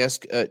 wants to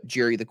ask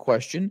Jerry the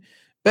question: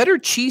 better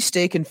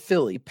cheesesteak in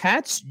Philly,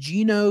 Pat's,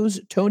 Geno's,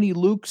 Tony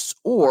Luke's,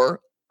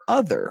 or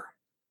other?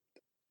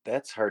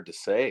 That's hard to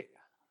say.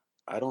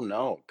 I don't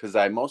know, because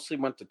I mostly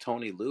went to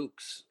Tony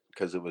Luke's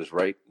because it was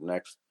right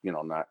next,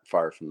 not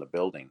far from the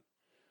building.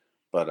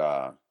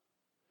 But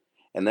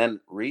and then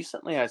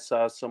recently I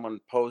saw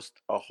someone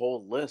post a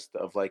whole list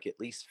of like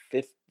at least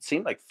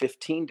 15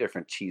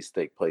 different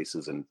cheesesteak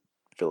places in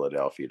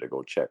Philadelphia to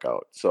go check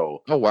out.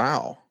 So oh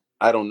wow,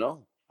 I don't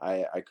know.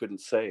 I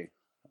couldn't say.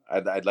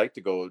 I'd like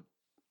to go.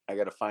 I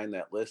got to find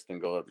that list and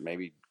go.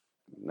 Maybe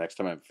next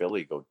time I'm in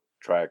Philly, go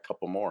try a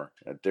couple more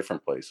at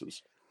different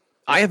places.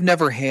 I have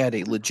never had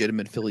a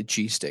legitimate Philly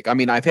cheesesteak. I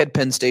mean, I've had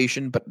Penn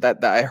Station, but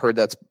that I heard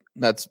that's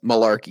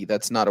malarkey.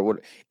 That's not a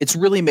word. It's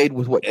really made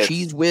with what,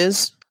 Cheese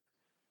Whiz?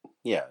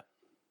 Yeah.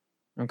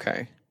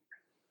 Okay.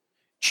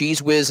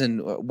 Cheese Whiz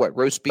and what,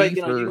 roast beef? But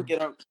you can get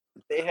them.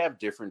 They have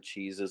different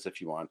cheeses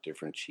if you want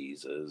different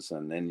cheeses,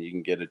 and then you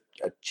can get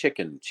a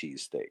chicken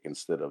cheesesteak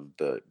instead of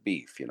the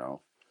beef.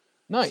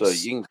 Nice. So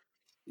you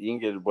can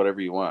get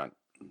whatever you want.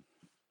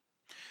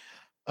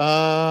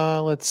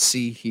 Let's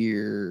see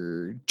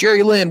here.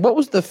 Jerry Lynn, what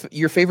was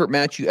your favorite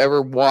match you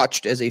ever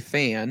watched as a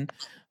fan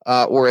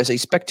or as a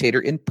spectator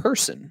in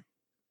person?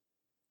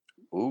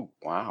 Ooh,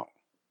 wow.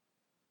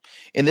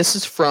 And this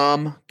is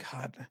from,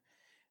 God,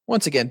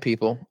 once again,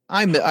 people,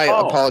 I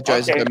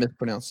apologize if I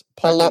mispronounced.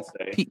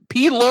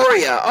 P.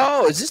 Loria.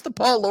 Oh, is this the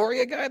Paul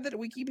Loria guy that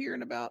we keep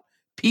hearing about?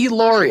 P.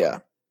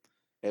 Loria.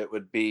 It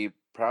would be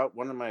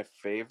one of my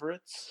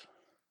favorites.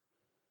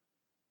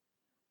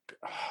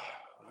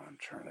 I'm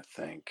trying to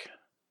think.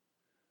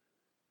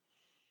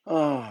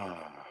 Oh.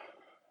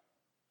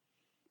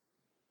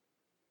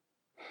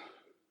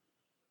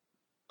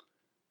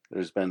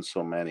 There's been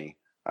so many.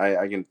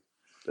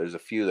 There's a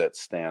few that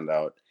stand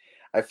out.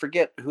 I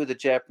forget who the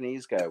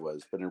Japanese guy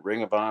was, but in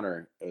Ring of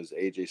Honor, it was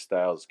AJ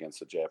Styles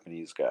against a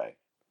Japanese guy.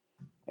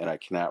 And I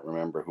cannot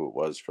remember who it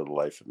was for the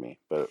life of me.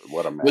 But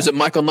what a match. Was it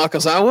Michael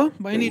Nakazawa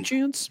by any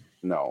chance?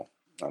 No,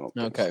 I don't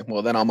think so.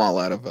 Well, then I'm all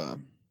out of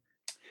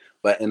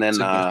and then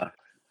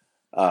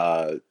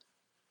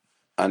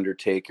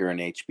Undertaker and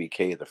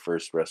HBK, the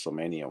first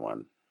WrestleMania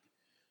one.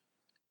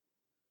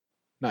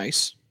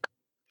 Nice.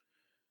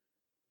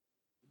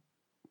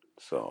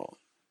 So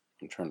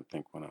I'm trying to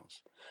think what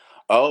else.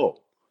 Oh,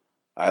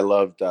 I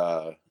loved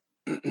Beulah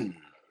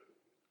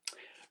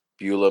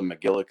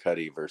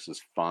McGillicuddy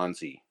versus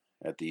Fonzie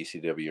at the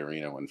ECW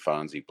arena when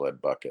Fonzie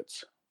bled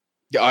buckets.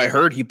 Yeah, I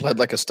heard he bled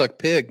like a stuck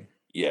pig.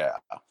 Yeah,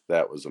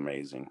 that was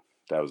amazing.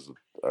 That was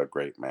a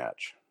great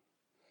match.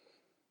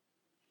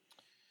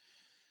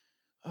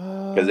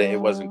 Because it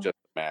wasn't just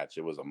a match;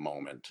 it was a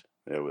moment.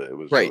 It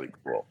was right. Really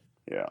cool.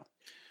 Yeah.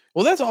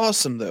 Well, that's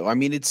awesome, though. I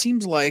mean, it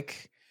seems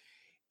like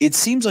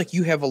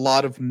you have a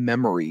lot of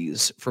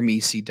memories from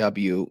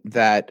ECW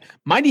that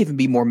might even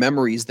be more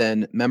memories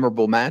than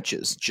memorable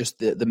matches. Just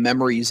the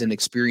memories and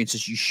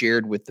experiences you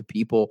shared with the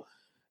people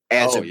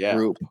as a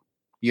group.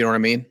 You know what I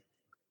mean?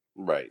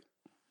 Right.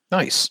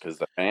 Nice. Because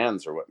the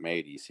fans are what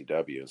made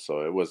ECW,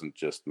 so it wasn't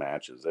just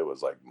matches; it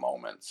was like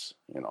moments.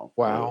 You know.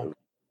 Wow.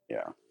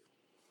 Yeah.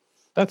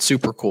 That's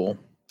super cool.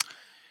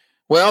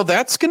 Well,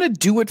 that's going to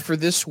do it for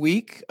this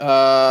week. 1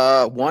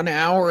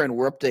 hour and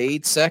we're up to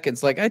 8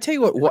 seconds. Like, I tell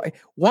you what,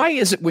 why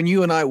is it when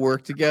you and I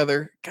work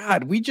together,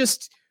 God,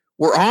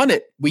 we're on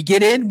it. We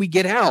get in, we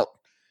get out.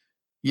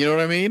 You know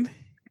what I mean?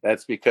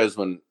 That's because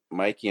when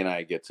Mikey and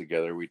I get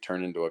together, we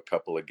turn into a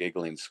couple of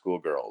giggling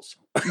schoolgirls.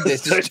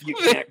 You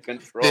can't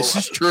control This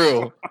is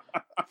true.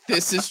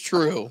 This is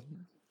true.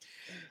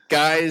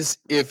 Guys,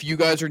 if you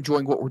guys are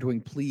enjoying what we're doing,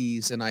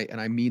 please, and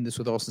I mean this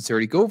with all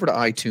sincerity, go over to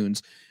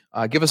iTunes.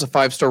 Give us a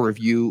 5-star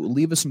review.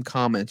 Leave us some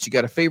comments. You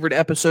got a favorite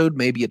episode,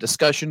 maybe a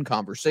discussion,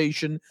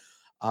 conversation.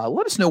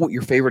 Let us know what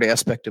your favorite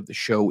aspect of the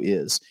show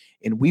is,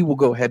 and we will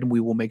go ahead and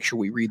we will make sure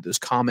we read those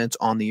comments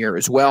on the air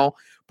as well.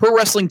 Pro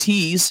Wrestling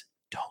Tees,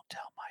 don't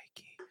tell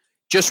Mikey,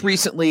 just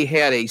recently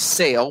had a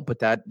sale, but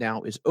that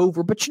now is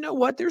over. But you know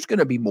what? There's going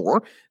to be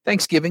more.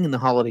 Thanksgiving and the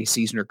holiday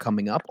season are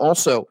coming up.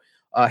 Also,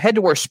 head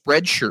to our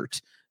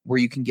Spreadshirt, where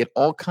you can get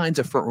all kinds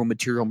of front row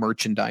material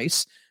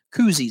merchandise,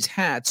 koozies,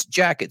 hats,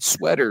 jackets,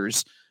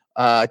 sweaters,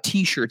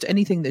 T-shirts,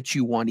 anything that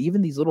you want,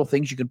 even these little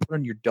things you can put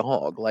on your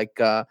dog, like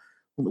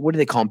what do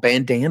they call them?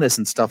 Bandanas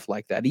and stuff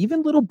like that,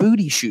 even little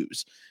booty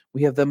shoes.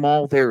 We have them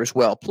all there as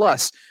well.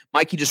 Plus,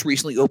 Mikey just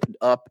recently opened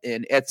up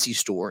an Etsy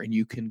store, and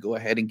you can go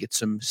ahead and get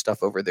some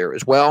stuff over there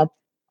as well.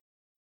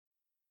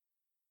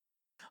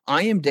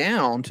 I am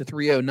down to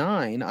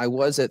 309. I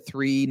was at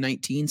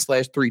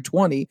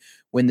 319/320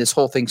 when this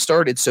whole thing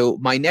started. So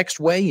my next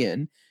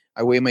weigh-in,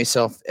 I weigh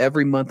myself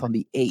every month on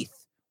the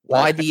 8th.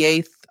 Why the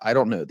 8th? I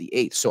don't know. The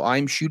 8th. So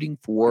I'm shooting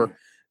for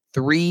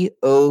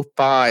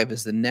 305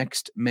 as the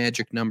next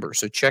magic number.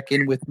 So check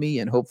in with me,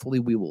 and hopefully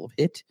we will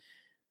hit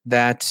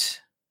that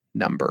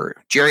number.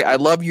 Jerry, I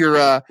love your...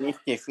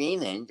 Mr.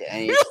 Freeland,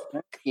 I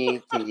expect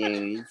you to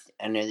lose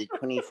another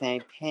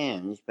 25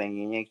 pounds by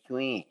your next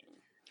week.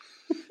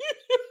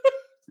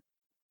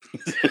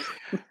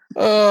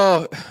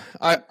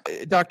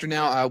 Dr.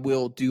 Now, I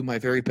will do my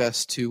very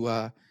best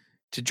to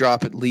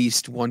drop at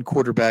least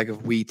 1/4 bag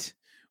of wheat,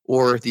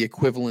 or the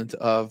equivalent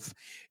of...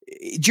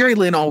 Jerry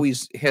Lynn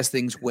always has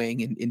things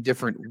weighing in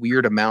different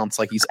weird amounts,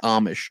 like he's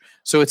Amish.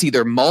 So it's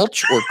either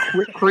mulch or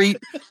Quikrete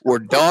or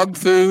dog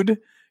food.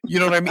 You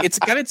know what I mean? It's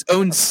got its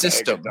own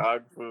system.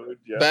 Dog food,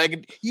 yeah.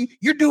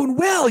 You're doing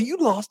well. You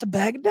lost a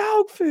bag of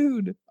dog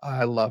food.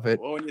 I love it.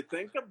 Well, when you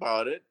think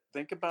about it,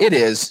 it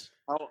is.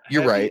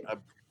 You're right. A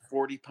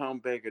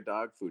 40-pound bag of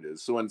dog food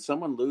is. So when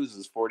someone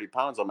loses 40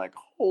 pounds, I'm like,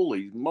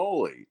 holy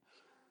moly,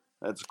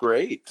 that's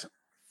great.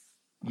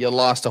 You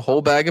lost a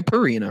whole bag of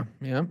Purina.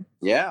 Yeah.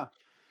 Yeah.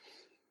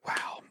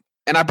 Wow.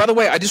 And by the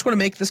way, I just want to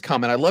make this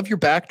comment. I love your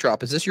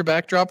backdrop. Is this your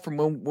backdrop from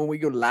when we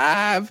go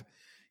live?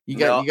 You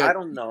got. I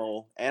don't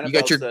know.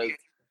 Annabelle says,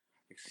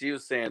 she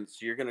was saying,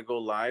 so you're going to go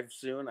live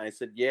soon? I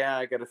said, yeah,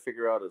 I got to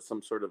figure out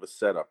some sort of a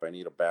setup. I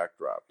need a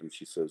backdrop. And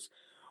she says,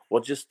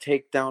 well, just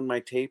take down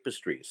my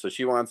tapestry. So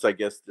she wants, I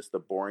guess, just a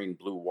boring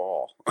blue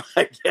wall.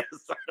 I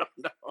guess. I don't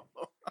know.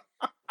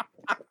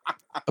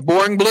 A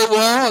boring blue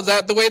wall? Is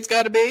that the way it's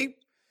got to be?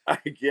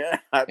 Yeah.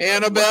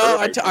 Annabelle,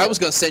 I was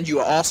going to send you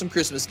an awesome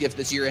Christmas gift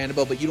this year,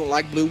 Annabelle, but you don't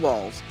like blue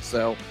walls.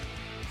 So,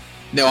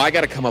 no, I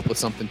got to come up with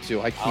something, too.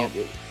 I can't.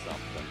 I'll do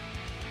something.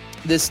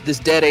 This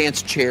dead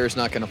ant's chair is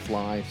not going to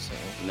fly. So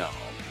No,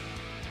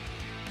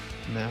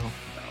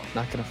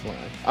 not going to fly.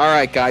 All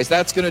right, guys,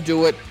 that's going to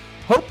do it.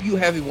 Hope you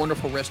have a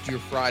wonderful rest of your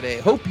Friday.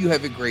 Hope you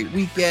have a great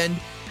weekend,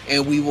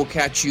 and we will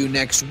catch you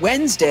next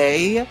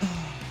Wednesday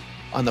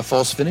on the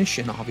False Finish,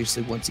 and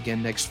obviously once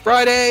again next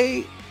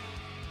Friday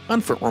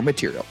on Front Row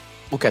Material.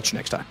 We'll catch you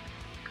next time.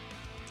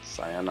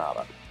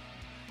 Sayonara.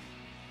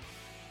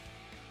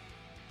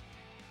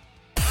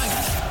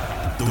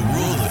 The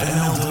world of